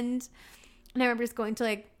weekend. And I remember just going to,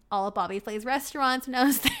 like, all of Bobby Flay's restaurants when I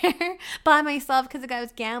was there by myself because the guy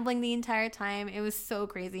was gambling the entire time. It was so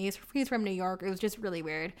crazy. He's from New York. It was just really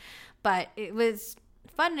weird. But it was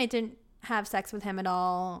fun, and I didn't have sex with him at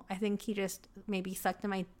all. I think he just maybe sucked in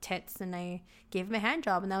my tits, and I gave him a hand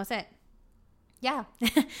job, and that was it. Yeah.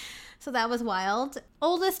 So that was wild.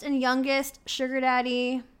 Oldest and youngest sugar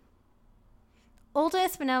daddy.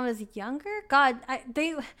 Oldest when I was younger? God,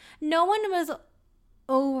 no one was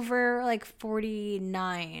over like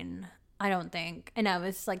 49, I don't think. And I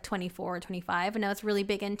was like 24 or 25, and I was really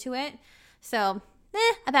big into it. So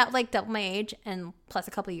about like double my age and plus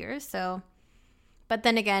a couple years. So, but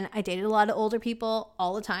then again, I dated a lot of older people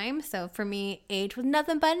all the time. So for me, age was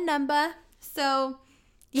nothing but a number. So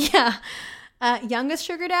yeah. Youngest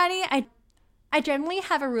sugar daddy, I generally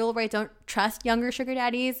have a rule where I don't trust younger sugar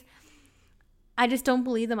daddies. I just don't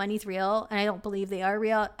believe the money's real, and I don't believe they are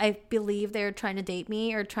real. I believe they're trying to date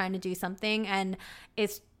me or trying to do something, and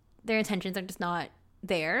their intentions are just not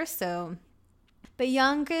there. So, but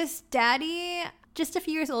youngest daddy, just a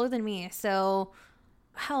few years older than me. So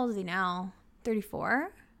how old is he now?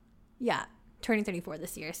 34? Yeah, turning 34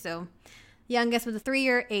 this year. So youngest with a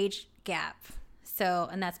 3-year age gap. So,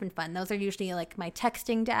 and that's been fun. Those are usually like my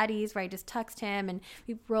texting daddies where I just text him and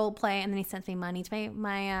we role play, and then he sends me money to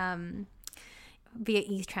my via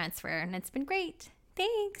e-transfer, and it's been great.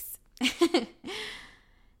 Thanks.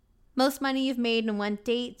 Most money you've made in one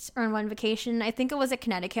date or in one vacation? I think it was a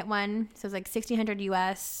Connecticut one. So it was like $1,600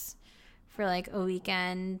 US for like a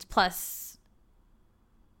weekend plus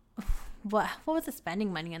what was the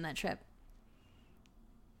spending money on that trip?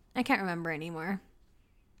 I can't remember anymore.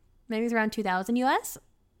 Maybe it was around 2,000 US.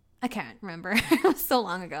 I can't remember. It was so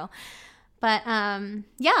long ago. But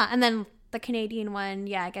yeah, and then the Canadian one,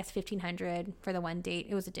 yeah, I guess $1,500 for the one date.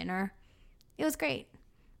 It was a dinner. It was great.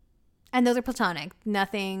 And those are platonic.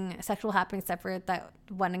 Nothing sexual happened except for that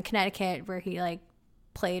one in Connecticut where he like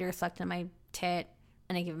played or sucked on my tit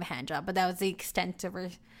and I gave him a hand job. But that was the extent of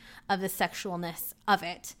the sexualness of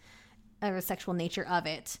it, or the sexual nature of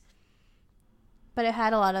it. But I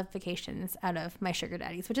had a lot of vacations out of my sugar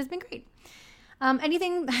daddies, which has been great.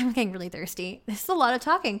 Anything, I'm getting really thirsty. This is a lot of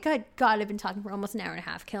talking. Good God, I've been talking for almost an hour and a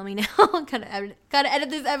half. Kill me now. Gotta edit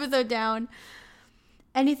this episode down.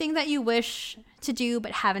 Anything that you wish to do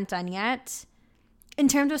but haven't done yet? In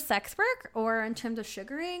terms of sex work or in terms of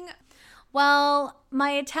sugaring? Well,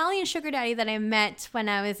 my Italian sugar daddy that I met when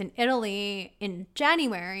I was in Italy in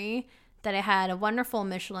January, that I had a wonderful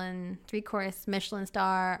Michelin 3-course Michelin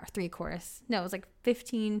star, or 3-course. No, it was like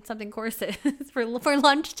 15 something courses for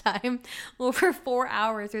lunchtime over 4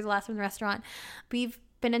 hours. It was the last one in the restaurant. We've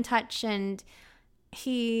been in touch and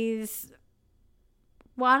he's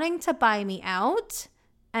wanting to buy me out.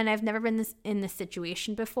 And I've never been in this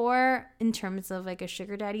situation before in terms of like a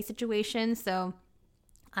sugar daddy situation. So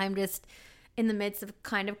I'm just in the midst of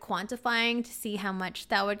kind of quantifying to see how much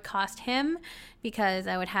that would cost him, because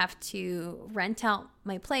I would have to rent out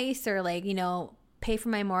my place or like, you know, pay for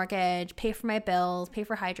my mortgage, pay for my bills, pay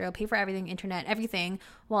for hydro, pay for everything, internet, everything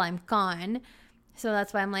while I'm gone. So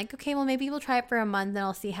that's why I'm like, okay, well, maybe we'll try it for a month and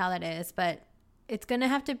I'll see how that is. But it's going to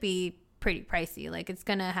have to be pretty pricey. Like it's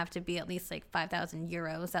going to have to be at least like 5,000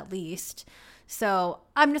 euros at least. So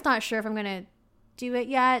I'm just not sure if I'm going to do it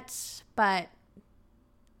yet, but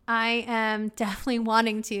I am definitely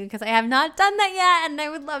wanting to, because I have not done that yet, and I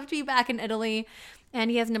would love to be back in Italy.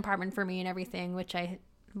 And he has an apartment for me and everything, which I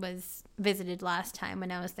was visited last time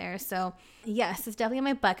when I was there. So yes, it's definitely on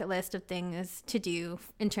my bucket list of things to do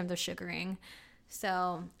in terms of sugaring.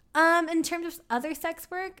 So in terms of other sex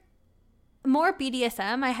work, more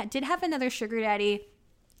BDSM. I did have another sugar daddy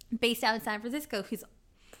based out in San Francisco who's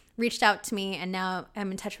reached out to me, and now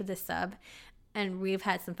I'm in touch with this sub, and we've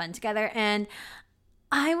had some fun together. And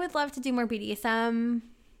I would love to do more BDSM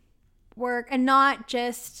work, and not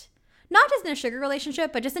just in a sugar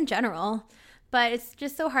relationship, but just in general. But it's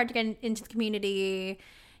just so hard to get into the community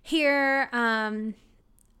here.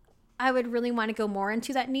 I would really want to go more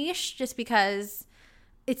into that niche just because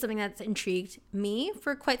it's something that's intrigued me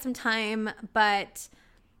for quite some time. But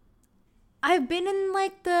I've been in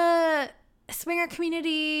like the swinger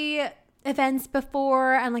community events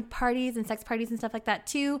before, and like parties and sex parties and stuff like that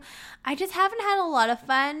too. I just haven't had a lot of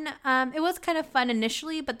fun. It was kind of fun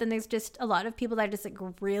initially, but then there's just a lot of people that are just like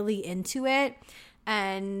really into it,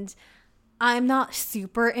 and I'm not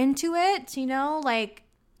super into it, you know? Like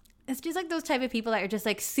it's just like those type of people that are just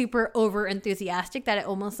like super over enthusiastic that it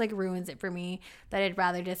almost like ruins it for me, that I'd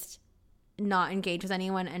rather just not engage with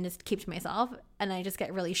anyone and just keep to myself, and I just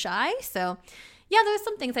get really shy. So yeah, there's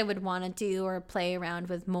some things I would want to do or play around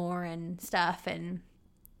with more and stuff. And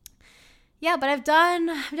yeah, but I've done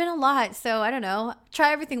a lot. So I don't know,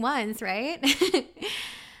 try everything once, right?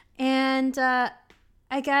 And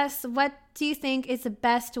I guess, what do you think is the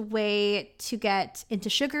best way to get into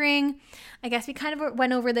sugaring? I guess we kind of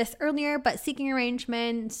went over this earlier, but seeking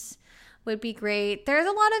arrangements would be great. There's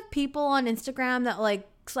a lot of people on Instagram that like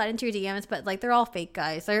slide into your DMs, but like they're all fake,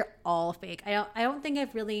 guys. They're all fake. I don't think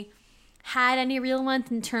I've really had any real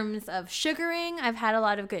ones in terms of sugaring. I've had a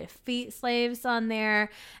lot of good feet slaves on there,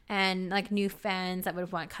 and like new fans that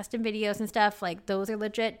would want custom videos and stuff. Like those are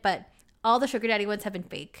legit, but all the sugar daddy ones have been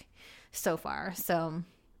fake so far. So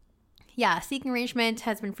yeah, seeking arrangement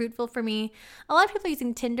has been fruitful for me. A lot of people are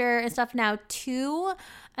using Tinder and stuff now too,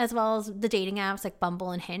 as well as the dating apps like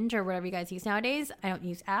Bumble and Hinge or whatever you guys use nowadays. I don't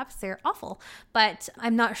use apps. They're awful. But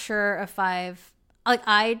I'm not sure if I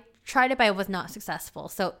tried it, but I was not successful.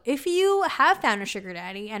 So if you have found a sugar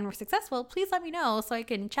daddy and were successful, please let me know so I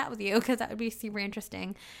can chat with you, because that would be super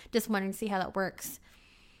interesting. Just wanting to see how that works.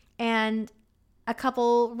 And a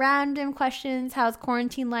couple random questions. How's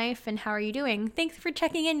quarantine life and how are you doing? Thanks for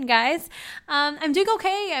checking in, guys. I'm doing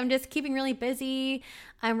okay. I'm just keeping really busy.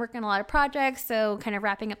 I'm working on a lot of projects, so kind of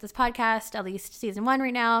wrapping up this podcast, at least season 1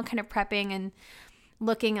 right now, kind of prepping and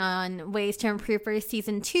looking on ways to improve for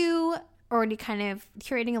season 2, already kind of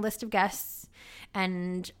curating a list of guests,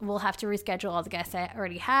 and we'll have to reschedule all the guests I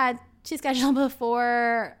already had to schedule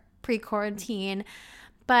before pre-quarantine.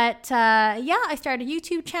 But I started a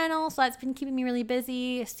YouTube channel, so that's been keeping me really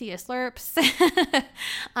busy. Sia Slurps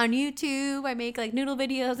on YouTube. I make like noodle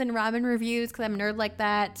videos and ramen reviews because I'm a nerd like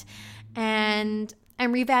that. And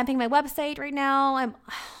I'm revamping my website right now. I'm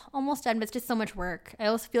almost done, but it's just so much work. I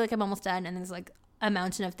also feel like I'm almost done, and there's like a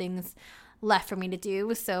mountain of things left for me to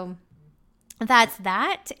do. So that's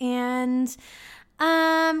that. And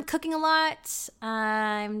cooking a lot.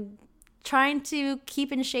 I'm trying to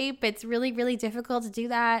keep in shape. It's really, really difficult to do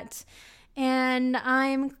that. And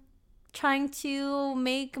I'm trying to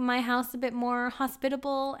make my house a bit more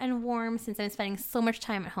hospitable and warm since I'm spending so much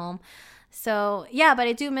time at home. So yeah, but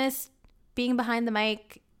I do miss being behind the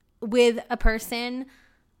mic with a person.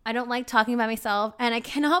 I don't like talking by myself, and I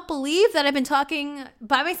cannot believe that I've been talking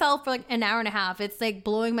by myself for like an hour and a half. It's like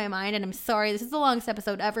blowing my mind, and I'm sorry. This is the longest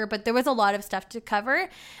episode ever, but there was a lot of stuff to cover,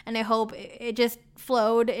 and I hope it just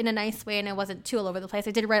flowed in a nice way and it wasn't too all over the place.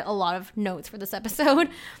 I did write a lot of notes for this episode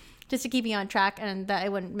just to keep me on track and that I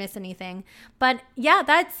wouldn't miss anything. But yeah,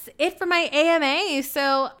 that's it for my AMA.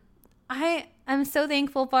 So I'm so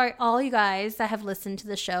thankful for all you guys that have listened to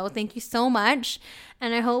the show. Thank you so much,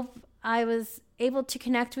 and I hope I was able to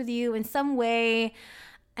connect with you in some way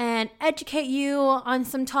and educate you on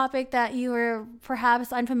some topic that you were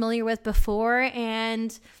perhaps unfamiliar with before,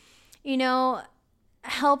 and, you know,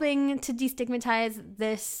 helping to destigmatize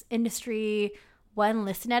this industry one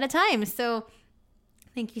listen at a time. So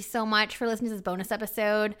thank you so much for listening to this bonus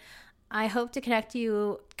episode. I hope to connect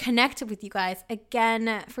with you guys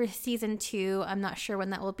again for season 2. I'm not sure when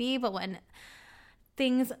that will be, but when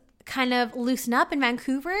things kind of loosen up in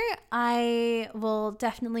Vancouver, I will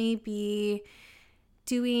definitely be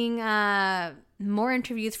doing more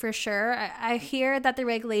interviews for sure. I hear that the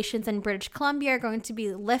regulations in British Columbia are going to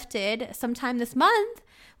be lifted sometime this month,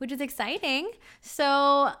 which is exciting.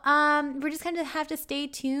 So we're just going to have to stay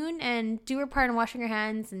tuned and do our part in washing our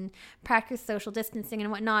hands and practice social distancing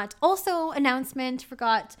and whatnot. Also, announcement,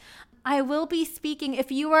 forgot. I will be speaking,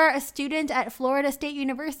 if you are a student at Florida State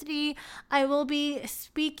University, I will be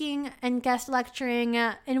speaking and guest lecturing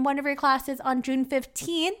in one of your classes on June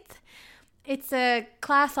 15th. It's a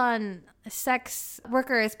class on sex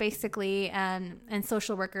workers, basically, and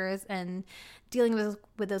social workers, and dealing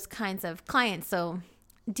with those kinds of clients. So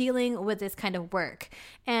dealing with this kind of work.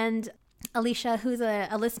 And Alicia, who's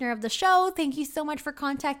a listener of the show, thank you so much for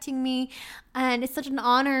contacting me. And it's such an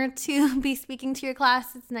honor to be speaking to your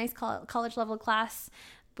class. It's a nice college level class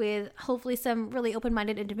with hopefully some really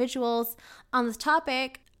open-minded individuals on this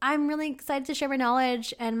topic. I'm really excited to share my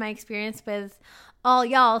knowledge and my experience with all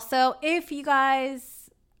y'all. So if you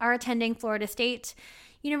guys are attending Florida State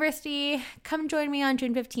University, come join me on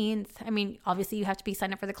June 15th. I mean, obviously you have to be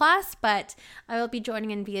signed up for the class, but I will be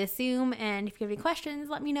joining in via Zoom. And if you have any questions,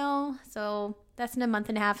 let me know. So that's in a month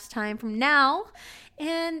and a half's time from now.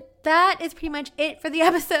 And that is pretty much it for the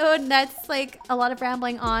episode. That's like a lot of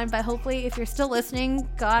rambling on, but hopefully if you're still listening,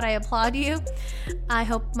 God, I applaud you. I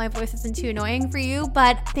hope my voice isn't too annoying for you,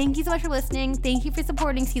 but thank you so much for listening. Thank you for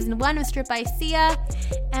supporting season 1 of Stripped by Sia.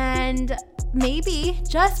 And maybe,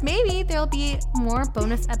 just maybe, there'll be more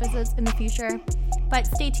bonus episodes in the future. But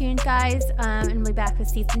stay tuned, guys, and we'll be back with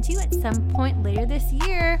season 2 at some point later this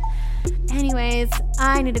year. Anyways,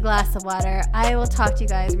 I need a glass of water. I will talk to you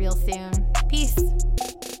guys real soon. Peace.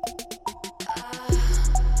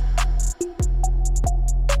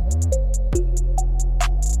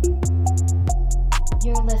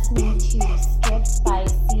 You're listening to Stripped by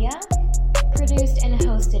Sia, produced and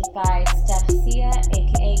hosted by Steph